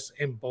 Marquise Chris,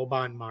 and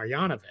Boban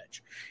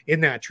Marjanovic in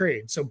that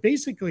trade. So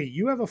basically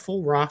you have a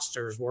full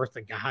roster's worth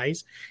of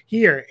guys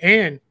here,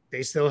 and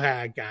they still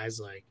had guys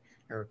like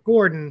Eric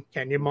Gordon,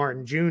 Kenyon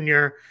Martin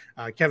Jr.,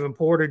 Kevin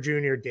Porter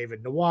Jr.,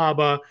 David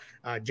Nwaba,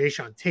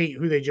 Jayshawn Tate,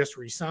 who they just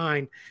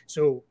re-signed.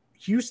 So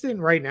Houston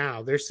right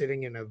now, they're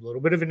sitting in a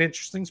little bit of an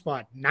interesting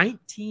spot.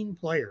 19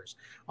 players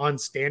on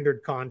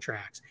standard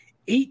contracts,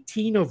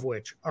 18 of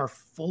which are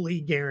fully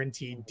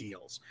guaranteed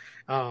deals.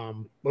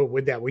 But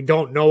with that, we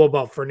don't know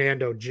about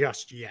Fernando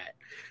just yet.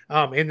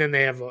 And then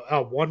they have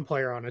one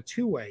player on a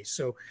 2-way.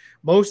 So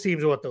most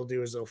teams, what they'll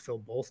do is they'll fill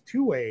both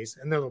 2-ways,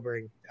 and then they'll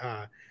bring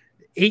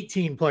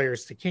 18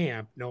 players to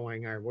camp,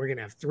 knowing, all right, we're going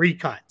to have 3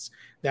 cuts.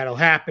 That'll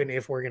happen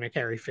if we're going to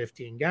carry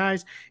 15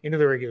 guys into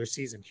the regular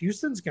season.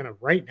 Houston's going to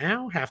right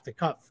now have to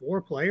cut 4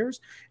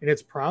 players, and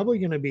it's probably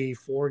going to be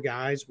 4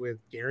 guys with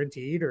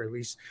guaranteed or at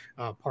least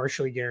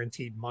partially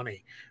guaranteed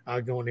money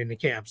going into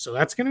camp. So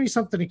that's going to be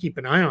something to keep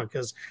an eye on,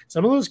 because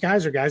some of those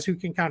guys are guys who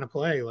can kind of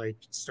play, like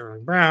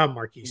Sterling Brown,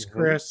 Marquise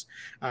Chris.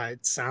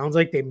 It sounds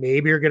like they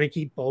maybe are going to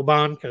keep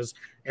Boban because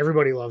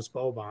everybody loves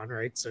Boban,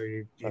 right? So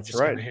you're just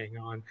going to hang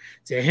on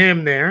to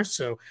him there.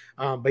 So,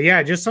 but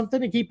yeah, just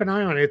something to keep an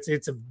eye on.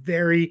 It's a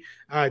very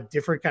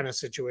different kind of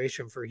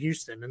situation for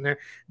Houston, and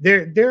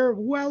they're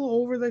well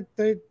over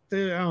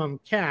the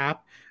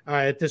cap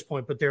at this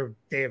point, but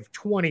they have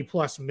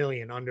 20+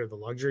 million under the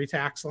luxury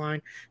tax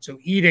line. So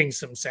eating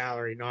some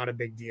salary, not a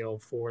big deal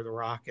for the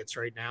Rockets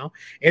right now.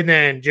 And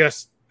then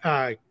just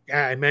I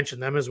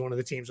mentioned them as one of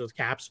the teams with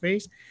cap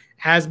space.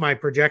 As my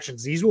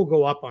projections, these will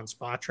go up on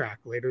Spot Track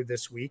later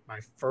this week. My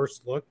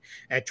first look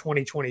at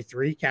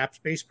 2023 cap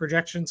space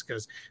projections,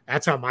 because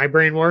that's how my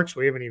brain works.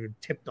 We haven't even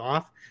tipped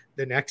off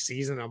the next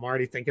season. I'm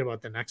already thinking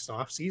about the next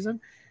off season.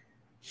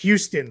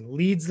 Houston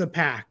leads the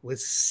pack with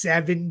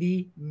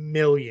 70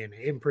 million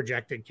in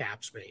projected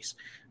cap space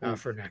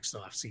for next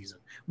off season,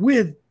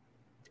 with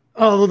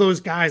all of those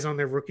guys on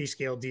their rookie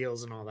scale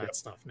deals and all that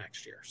stuff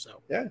next year.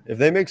 So yeah, if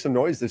they make some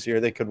noise this year,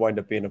 they could wind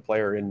up being a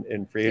player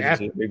in free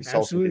agency. Yeah, maybe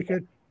absolutely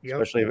could. Yep.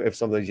 Especially if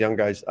some of these young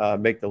guys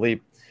make the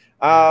leap.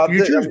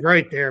 Future's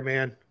bright there,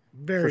 man.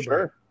 Very for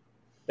sure.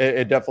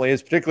 It definitely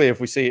is, particularly if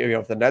we see,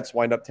 if the Nets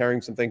wind up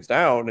tearing some things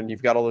down and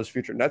you've got all those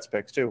future Nets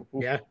picks too.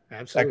 Yeah,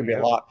 absolutely. That could be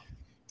a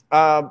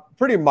lot.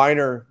 Pretty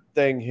minor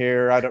thing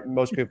here.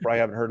 Most people probably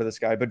haven't heard of this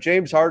guy, but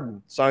James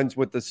Harden signs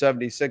with the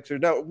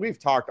 76ers. Now, we've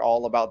talked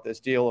all about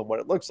this deal and what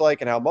it looks like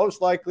and how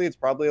most likely it's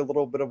probably a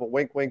little bit of a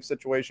wink-wink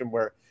situation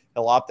where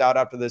he'll opt out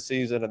after this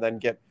season and then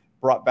get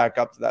brought back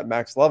up to that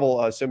max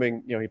level,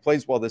 assuming he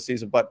plays well this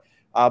season. But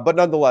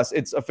nonetheless,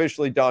 it's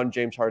officially done.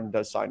 James Harden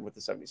does sign with the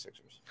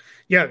 76ers.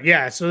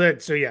 Yeah.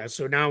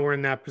 So now we're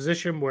in that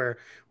position where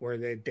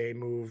they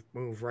move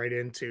right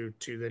into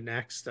the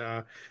next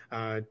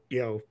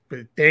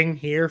thing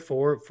here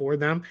for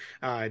them.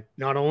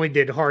 Not only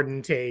did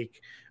Harden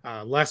take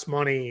less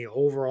money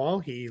overall,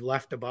 he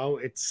left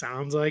about, it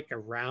sounds like,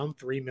 around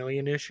 $3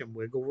 million-ish in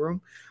wiggle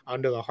room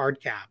under the hard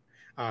cap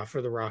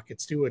for the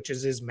Rockets too, which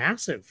is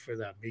massive for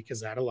them,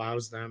 because that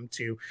allows them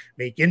to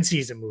make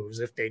in-season moves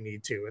if they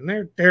need to.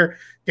 And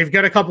they've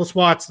got a couple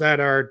spots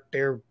that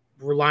they're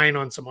relying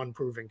on some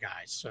unproven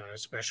guys,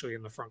 especially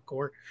in the front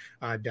court,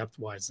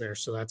 depth-wise there.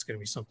 So that's going to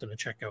be something to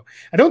check out.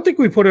 I don't think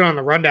we put it on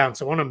the rundown,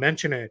 so I want to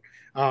mention it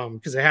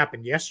because it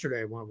happened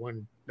yesterday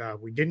when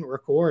we didn't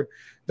record.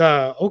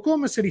 The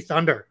Oklahoma City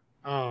Thunder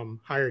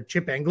hired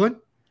Chip Engelland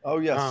Oh,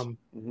 yes.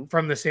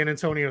 From the San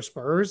Antonio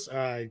Spurs.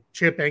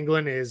 Chip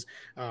Engelland is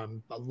a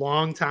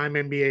longtime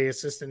NBA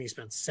assistant. He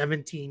spent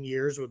 17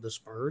 years with the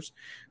Spurs,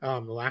 the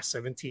last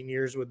 17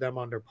 years with them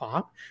under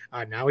Pop.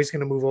 Now he's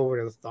going to move over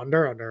to the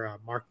Thunder under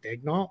Mark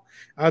Daigneault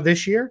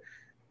this year.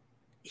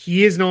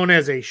 He is known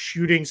as a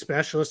shooting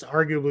specialist,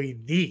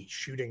 arguably the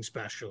shooting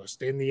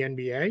specialist in the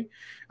NBA.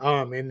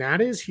 And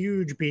that is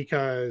huge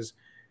because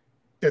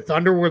the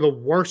Thunder were the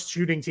worst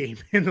shooting team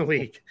in the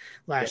league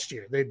last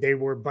year. They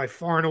were by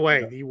far and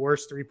away the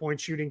worst three-point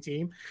shooting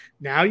team.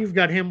 Now you've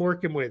got him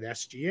working with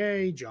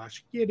SGA,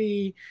 Josh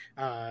Giddey,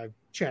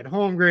 Chet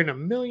Holmgren, a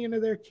million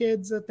of their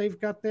kids that they've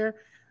got there.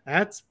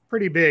 That's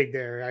pretty big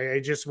there. I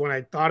just, when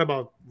I thought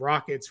about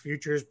Rockets'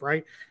 futures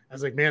bright, I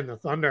was like, man, the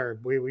Thunder,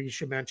 we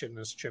should mention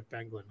this Chip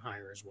Engelland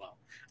hire as well.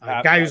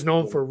 A guy who's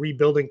known for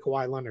rebuilding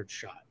Kawhi Leonard's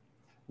shot.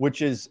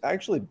 Which is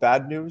actually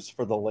bad news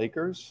for the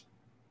Lakers,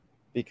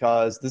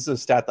 because this is a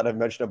stat that I've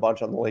mentioned a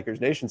bunch on the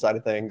Lakers Nation side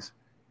of things.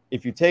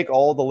 If you take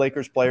all the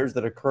Lakers players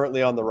that are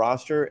currently on the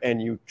roster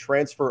and you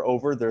transfer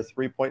over their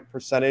three-point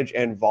percentage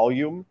and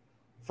volume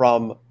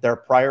from their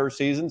prior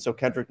season, so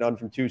Kendrick Nunn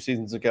from 2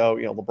 seasons ago,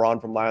 LeBron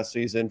from last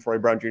season, Troy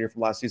Brown Jr.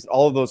 from last season,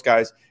 all of those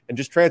guys, and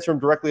just transfer them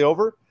directly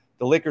over,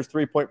 the Lakers'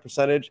 three-point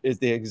percentage is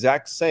the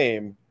exact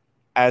same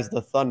as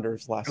the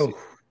Thunder's last season.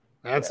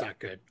 That's not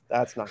good.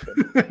 That's not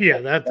good. Yeah,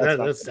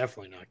 that's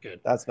definitely not good.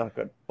 That's not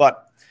good.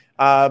 But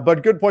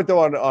good point though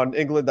on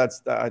England.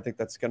 I think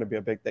that's going to be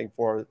a big thing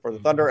for the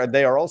Thunder, and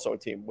they are also a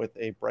team with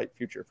a bright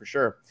future for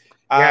sure.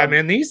 Yeah,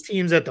 man, these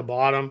teams at the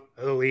bottom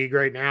of the league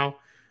right now,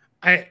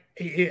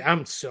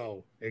 I'm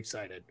so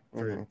excited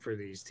for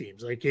these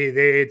teams. Like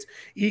it's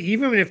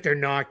even if they're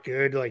not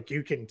good, like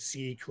you can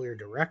see clear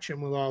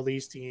direction with all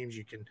these teams.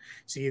 You can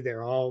see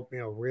they're all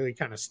really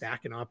kind of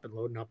stacking up and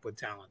loading up with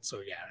talent. So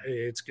yeah,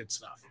 it's good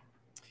stuff.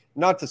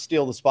 Not to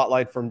steal the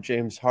spotlight from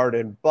James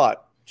Harden,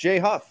 but Jay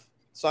Huff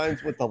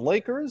signs with the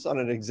Lakers on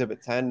an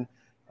Exhibit 10.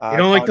 You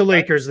don't like the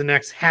Lakers, the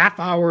next half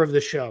hour of the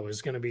show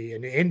is going to be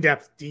an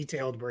in-depth,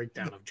 detailed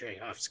breakdown of Jay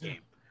Huff's game.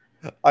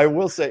 I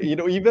will say,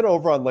 even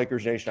over on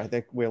Lakers Nation, I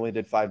think we only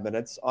did 5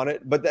 minutes on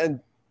it. But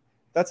then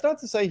that's not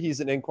to say he's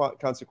an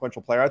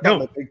inconsequential player. I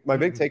thought my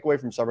big takeaway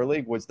from Summer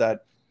League was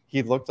that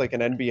he looked like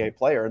an NBA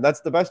player. And that's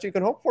the best you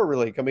can hope for,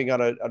 really, coming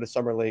out of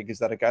Summer League, is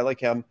that a guy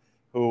like him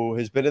who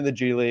has been in the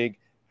G League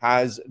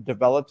has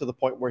developed to the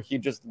point where he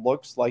just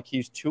looks like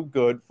he's too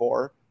good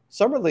for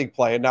Summer League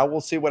play. And now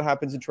we'll see what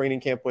happens in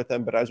training camp with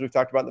him. But as we've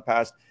talked about in the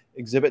past,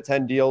 Exhibit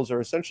 10 deals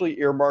are essentially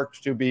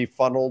earmarked to be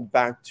funneled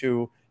back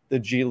to the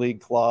G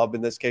League club.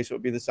 In this case, it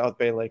would be the South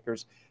Bay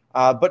Lakers.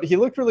 But he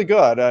looked really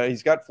good.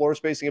 He's got floor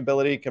spacing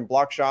ability, can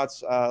block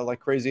shots like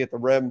crazy at the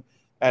rim,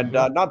 and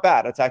not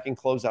bad attacking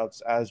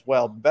closeouts as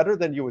well. Better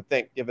than you would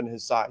think, given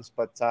his size.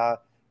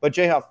 But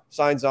Jay Huff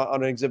signs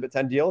on an Exhibit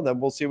 10 deal, and then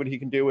we'll see what he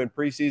can do in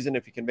preseason,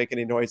 if he can make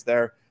any noise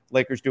there.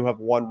 Lakers do have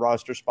one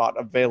roster spot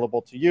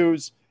available to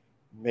use.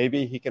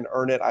 Maybe he can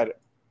earn it.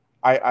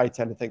 I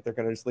tend to think they're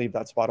going to just leave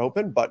that spot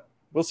open, but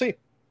we'll see.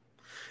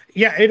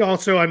 Yeah, it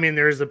also,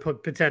 there's a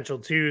potential,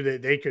 too,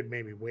 that they could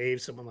maybe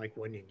waive someone like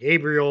Wenyen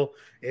Gabriel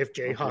if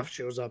Jay Huff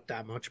shows up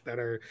that much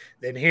better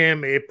than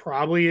him. It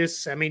probably is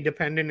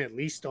semi-dependent, at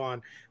least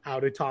on how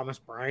to Thomas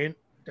Bryant.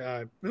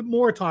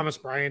 More Thomas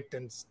Bryant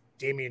than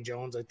Damian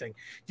Jones. I think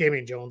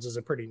Damian Jones is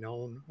a pretty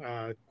known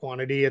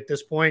quantity at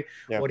this point,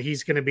 what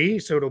he's going to be.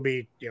 So it'll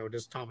be,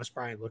 does Thomas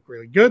Bryant look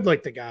really good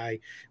like the guy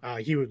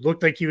he would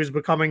look like he was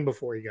becoming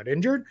before he got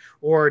injured?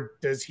 Or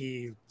does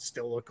he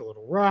still look a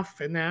little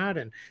rough in that?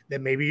 And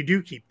then maybe you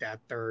do keep that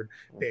third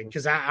big,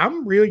 because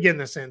I'm really getting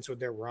the sense with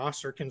their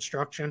roster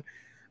construction,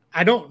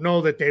 I don't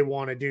know that they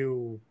want to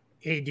do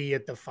AD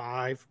at the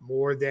 5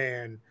 more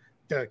than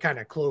the kind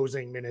of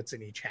closing minutes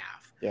in each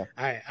half. Yeah,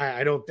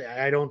 I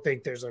don't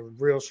think there's a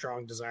real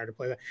strong desire to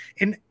play that,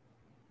 and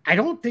I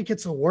don't think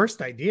it's the worst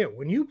idea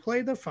when you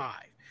play the 5,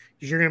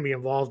 because you're going to be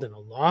involved in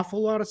an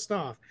awful lot of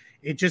stuff.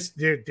 It just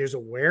there's a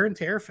wear and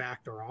tear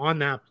factor on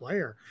that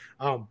player.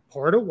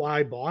 Part of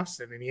why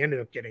Boston, and he ended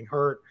up getting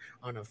hurt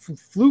on a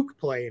fluke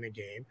play in a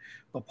game,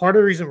 but part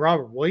of the reason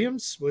Robert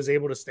Williams was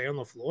able to stay on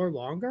the floor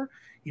longer,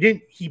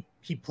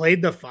 he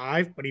played the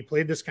 5, but he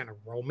played this kind of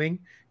roaming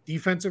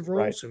defensive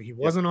role. Right. So he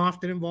wasn't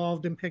often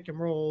involved in pick and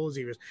rolls.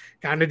 He was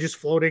kind of just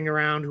floating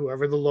around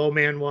whoever the low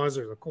man was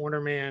or the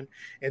corner man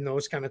and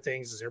those kind of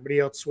things, as everybody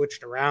else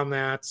switched around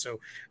that. So,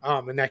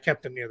 and that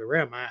kept him near the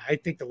rim. I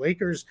think the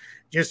Lakers,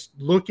 just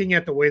looking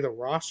at the way the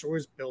roster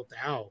was built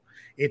out,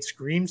 it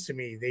screams to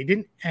me they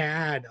didn't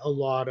add a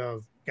lot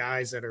of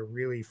guys that are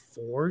really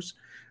 4s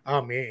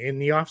in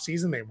the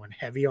offseason. They went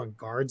heavy on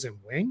guards and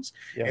wings.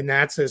 Yeah. And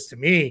that says to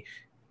me,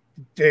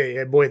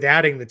 with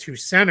adding the 2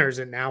 centers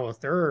and now a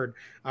third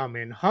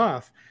in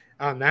Huff,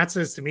 that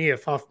says to me,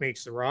 if Huff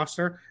makes the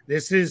roster,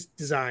 this is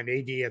designed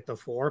AD at the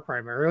 4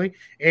 primarily,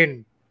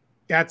 and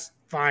that's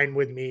fine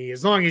with me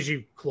as long as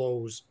you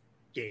close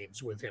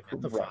games with him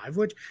at the 5,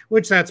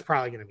 which that's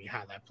probably going to be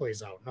how that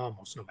plays out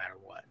almost no matter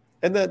what.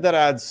 And that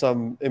adds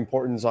some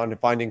importance on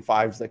finding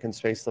 5s that can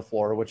space the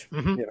floor, which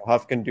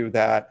Huff can do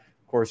that.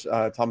 course,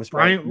 Thomas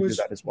Bryant can was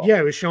do that as well. Yeah,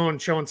 he was showing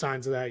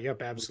signs of that.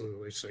 Yep,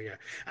 absolutely. So yeah,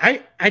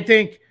 I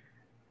think.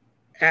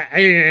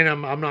 And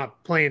I'm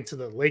not playing to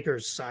the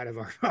Lakers side of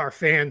our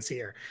fans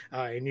here,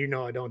 and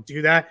I don't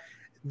do that.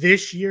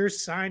 This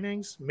year's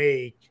signings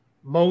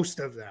most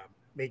of them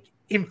make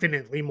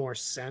infinitely more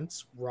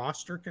sense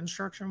roster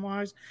construction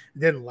wise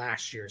than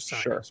last year's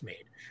signings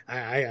made.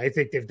 I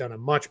think they've done a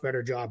much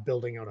better job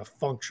building out a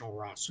functional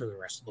roster the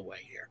rest of the way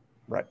here.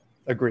 Right.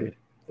 Agreed.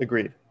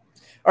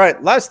 All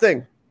right. Last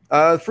thing,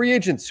 free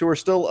agents who are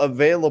still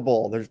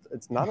available.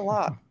 It's not a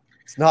lot.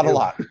 It's not a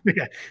lot.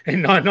 Yeah,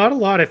 and not a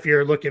lot if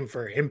you're looking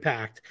for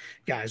impact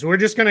guys. We're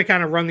just going to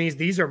kind of run these.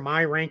 These are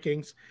my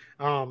rankings,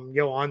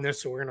 on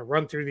this. So we're going to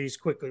run through these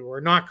quickly.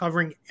 We're not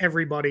covering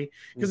everybody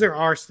because there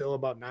are still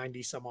about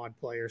 90 some odd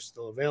players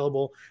still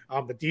available.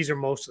 But these are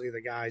mostly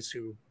the guys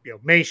who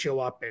may show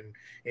up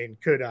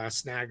and could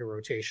snag a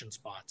rotation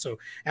spot. So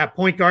at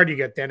point guard, you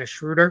got Dennis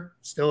Schroeder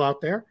still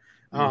out there.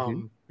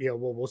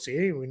 We'll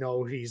see. We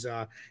know he's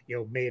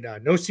made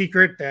no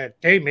secret that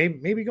hey,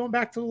 maybe going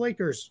back to the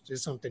Lakers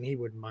is something he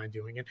wouldn't mind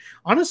doing. And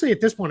honestly, at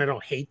this point, I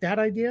don't hate that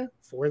idea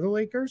for the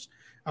Lakers,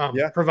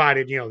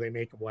 provided they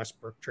make a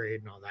Westbrook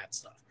trade and all that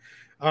stuff.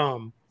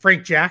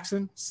 Frank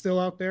Jackson still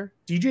out there.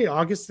 DJ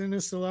Augustin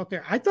is still out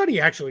there. I thought he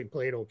actually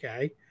played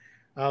okay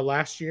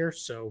last year,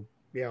 so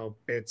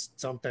it's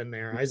something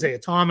there. Isaiah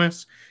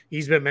Thomas,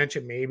 he's been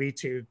mentioned maybe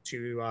to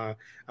the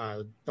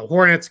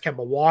Hornets.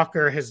 Kemba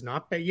Walker has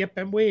not yet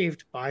been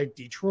waived by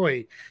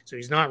Detroit, so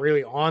he's not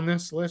really on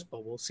this list,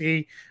 but we'll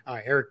see.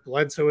 Eric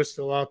Bledsoe is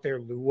still out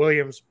there. Lou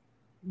Williams,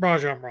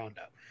 Rajon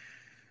Rondo.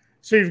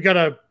 So you've got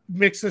a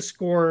mix of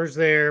scorers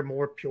there,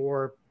 more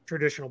pure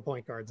traditional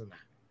point guards than that.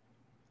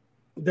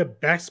 The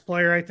best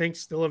player, I think,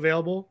 still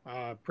available,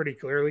 pretty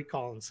clearly,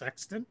 Colin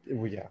Sexton.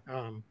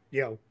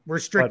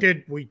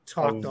 Restricted. But we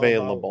talked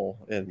available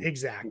about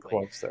exactly.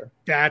 Quotes there.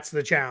 That's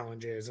the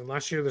challenge. Is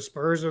unless you're the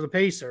Spurs or the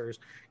Pacers,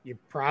 you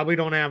probably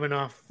don't have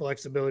enough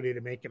flexibility to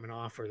make him an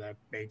offer that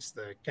makes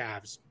the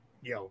Cavs,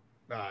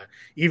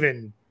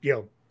 even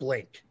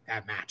blink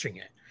at matching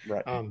it.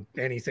 Right.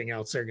 Anything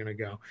else, they're going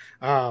to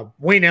go.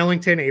 Wayne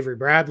Ellington, Avery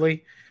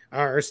Bradley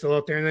are still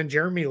out there. And then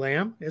Jeremy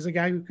Lamb is a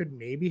guy who could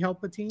maybe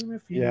help a team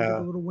if you need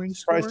a little wing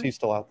surprised scorer. He's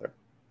still out there.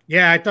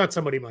 Yeah, I thought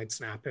somebody might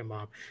snap him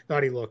up.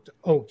 Thought he looked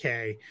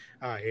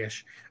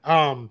okay-ish.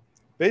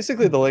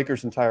 Basically, the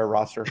Lakers' entire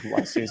roster from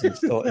last season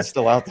is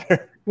still out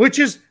there. Which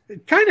is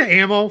kind of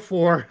ammo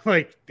for,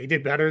 they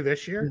did better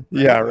this year.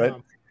 Right? Yeah, right.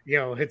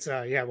 It's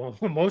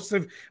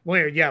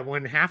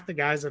when half the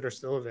guys that are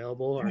still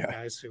available are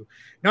guys who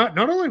not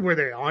only were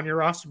they on your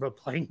roster but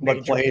playing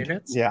major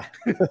minutes. Yeah.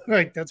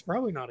 That's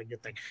probably not a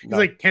good thing.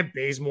 No. Kent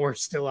Bazemore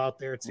still out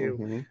there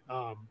too.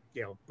 But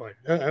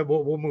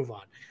we'll move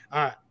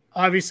on.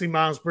 Obviously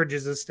Miles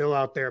Bridges is still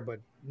out there, but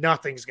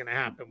nothing's going to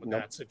happen with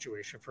that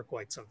situation for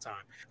quite some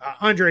time.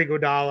 Andre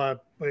Iguodala,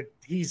 but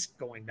he's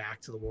going back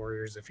to the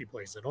Warriors if he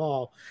plays at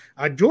all.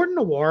 Jordan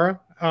Nwora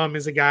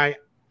is a guy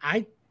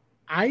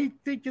I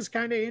think is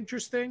kind of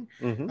interesting.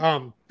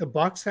 The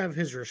Bucks have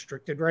his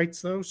restricted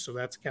rights though, so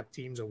that's kept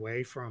teams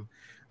away from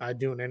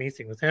doing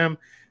anything with him.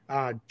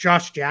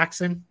 Josh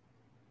Jackson,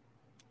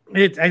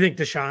 I think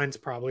the shine's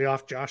probably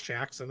off Josh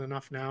Jackson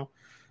enough now,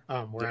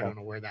 I don't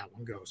know where that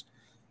one goes.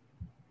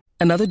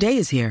 Another day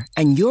is here,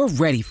 and you're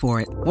ready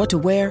for it. What to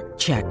wear?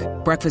 Check.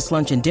 Breakfast,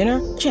 lunch, and dinner?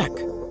 Check.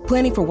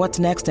 Planning for what's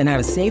next and how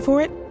to save for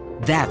it?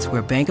 That's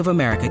where Bank of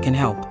America can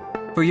help.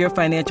 For your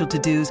financial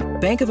to-dos,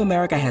 Bank of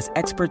America has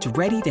experts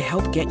ready to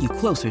help get you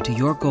closer to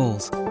your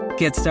goals.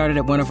 Get started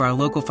at one of our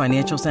local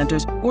financial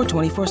centers or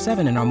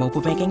 24/7 in our mobile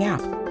banking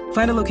app.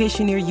 Find a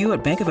location near you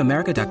at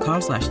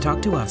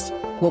bankofamerica.com/talktous.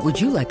 What would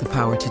you like the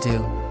power to do?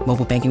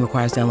 Mobile banking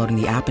requires downloading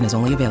the app and is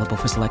only available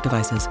for select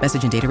devices.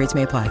 Message and data rates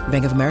may apply.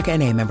 Bank of America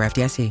N.A., member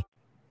FDIC.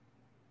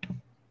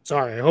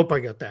 Sorry, I hope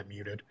I got that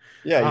muted.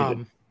 Yeah, you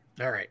did.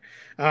 All right.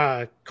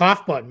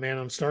 Cough button, man.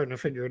 I'm starting to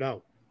figure it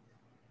out.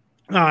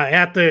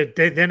 At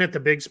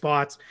the big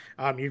spots,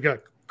 you've got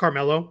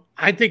Carmelo.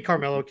 I think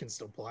Carmelo can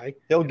still play.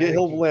 He'll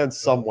land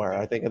somewhere.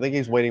 I think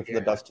he's waiting for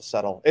the dust to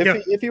settle.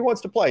 If he wants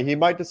to play, he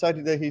might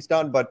decide that he's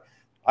done. But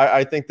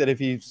I think that if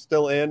he's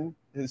still in,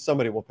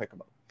 somebody will pick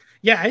him up.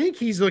 Yeah, I think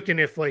he's looking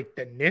if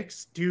the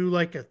Knicks do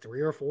a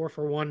 3 or 4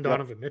 for 1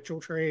 Donovan Mitchell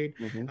trade.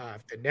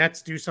 If the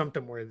Nets do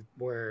something where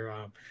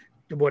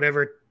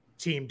whatever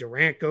team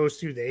Durant goes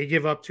to, they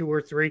give up 2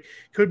 or 3,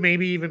 could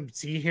maybe even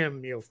see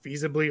him,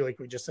 feasibly, like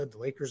we just said, the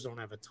Lakers don't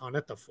have a ton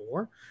at the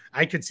 4.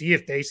 I could see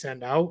if they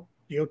send out,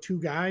 2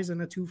 guys in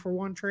a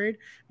 2-for-1 trade,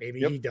 maybe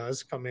he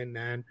does come in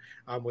then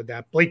with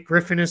that. Blake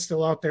Griffin is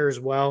still out there as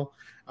well.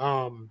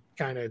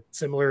 Kind of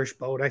similar-ish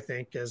boat, I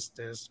think, as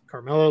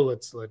Carmelo.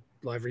 Let's let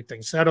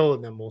everything settle,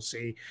 and then we'll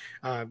see.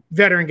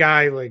 Veteran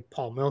guy like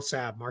Paul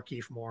Millsap,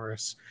 Markieff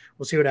Morris.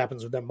 We'll see what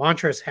happens with them.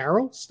 Montrezl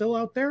Harrell still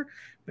out there,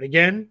 but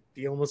again,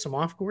 dealing with some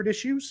off-court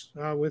issues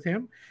with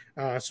him.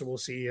 So we'll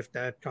see if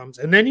that comes.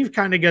 And then you've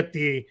kind of got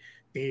the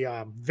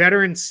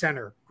veteran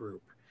center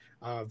group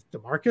of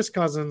DeMarcus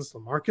Cousins,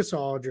 LaMarcus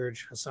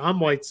Aldridge, Hassan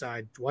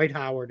Whiteside, Dwight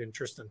Howard, and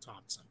Tristan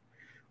Thompson.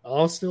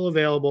 all still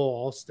available,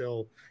 all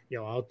still,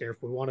 out there.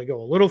 If we want to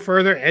go a little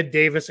further, Ed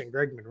Davis and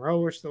Greg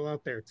Monroe are still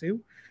out there too.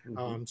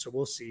 So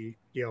we'll see,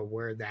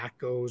 where that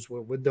goes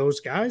with those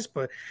guys.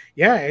 But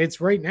yeah,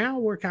 it's right now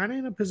we're kind of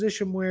in a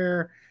position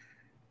where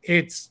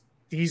it's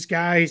these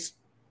guys,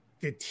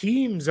 the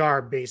teams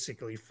are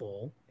basically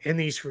full, and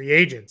these free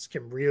agents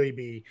can really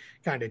be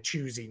kind of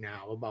choosy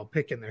now about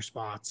picking their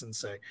spots and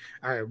say,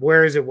 all right,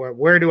 where is it?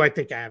 Where do I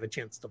think I have a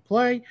chance to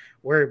play?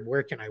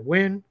 Where can I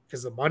win?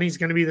 Because the money's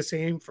going to be the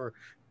same for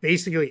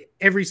basically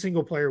every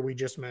single player we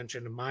just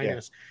mentioned,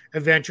 minus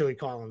eventually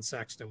Colin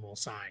Sexton will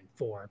sign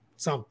for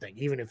something,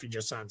 even if he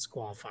just signs a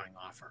qualifying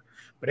offer.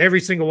 But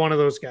every single one of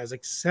those guys,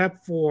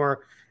 except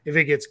for if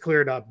it gets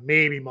cleared up,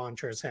 maybe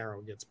Montrezl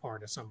Harrell gets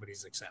part of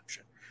somebody's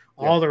exception.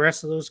 All the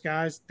rest of those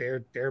guys,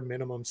 they're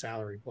minimum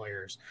salary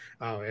players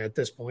at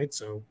this point.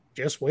 So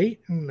just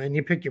wait, and then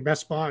you pick your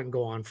best spot and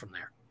go on from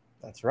there.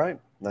 That's right.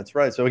 That's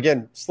right. So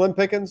again, slim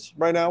pickings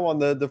right now on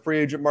the free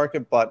agent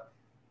market, but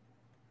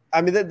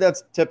I mean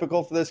that's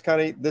typical for this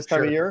time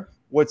of year.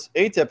 What's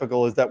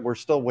atypical is that we're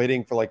still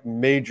waiting for like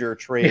major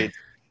trades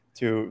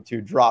to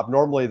drop.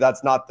 Normally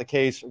that's not the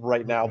case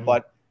right now,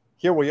 but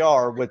here we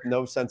are with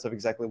no sense of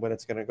exactly when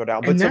it's going to go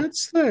down. But and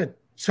that's the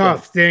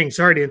tough thing.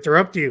 Sorry to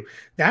interrupt you.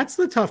 That's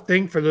the tough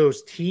thing for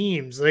those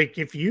teams. Like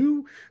if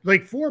you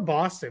for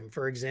Boston,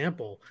 for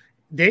example,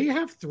 they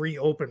have 3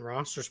 open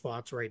roster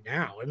spots right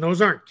now, and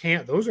those are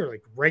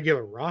like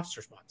regular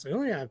roster spots. They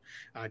only have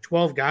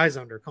 12 guys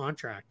under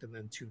contract and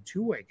then 2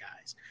 two-way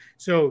guys.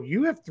 So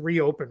you have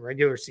 3 open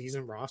regular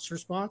season roster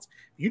spots.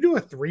 If you do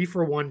a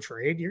 3-for-1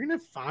 trade, you're going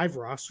to have 5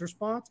 roster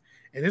spots,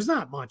 and there's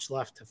not much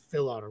left to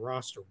fill out a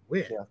roster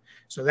with. Yeah.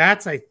 So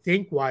that's, I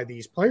think, why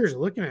these players are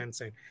looking at it and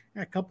saying,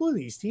 a couple of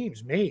these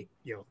teams made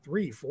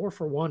 3,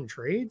 4-for-1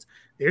 trades.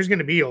 There's going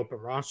to be open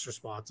roster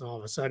spots, and all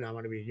of a sudden I'm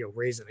going to be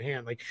raising a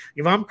hand. Like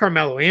if I'm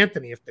Carmelo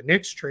Anthony, if the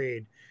Knicks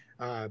trade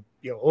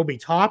Obi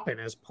Toppin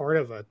as part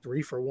of a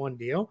 3-for-1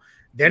 deal,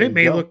 then it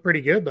may look pretty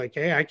good. Like,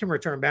 hey, I can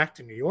return back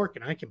to New York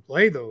and I can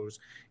play those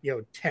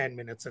 10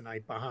 minutes a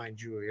night behind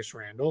Julius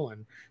Randle,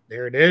 and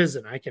there it is,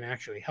 and I can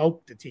actually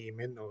help the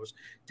team in those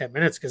 10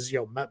 minutes because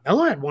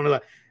Melo had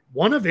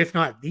one of, if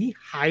not the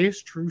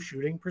highest true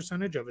shooting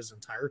percentage of his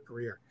entire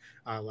career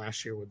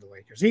last year with the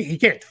Lakers. He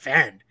can't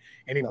defend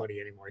anybody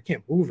anymore. He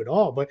can't move at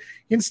all, but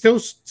he can still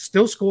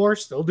score,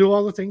 still do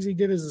all the things he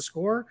did as a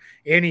scorer,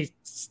 and he's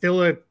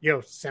still a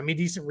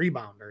semi-decent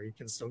rebounder. He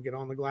can still get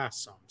on the glass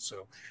some.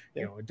 So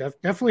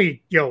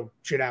definitely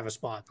should have a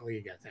spot in the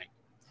league, I think.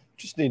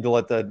 Just need to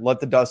let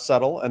the dust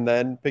settle and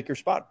then pick your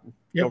spot.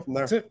 Go from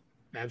there. That's it.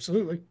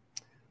 Absolutely.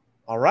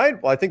 All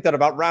right. Well, I think that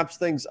about wraps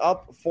things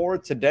up for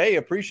today.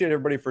 Appreciate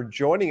everybody for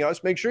joining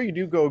us. Make sure you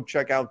do go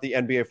check out the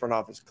NBA Front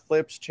Office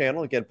Clips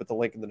channel. Again, put the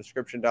link in the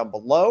description down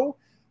below.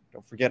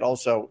 Don't forget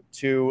also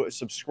to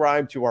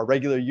subscribe to our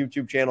regular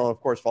YouTube channel. And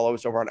of course, follow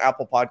us over on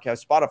Apple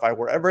Podcasts, Spotify,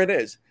 wherever it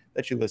is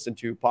that you listen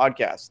to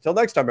podcasts. Till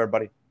next time,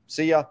 everybody.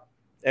 See ya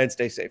and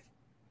stay safe.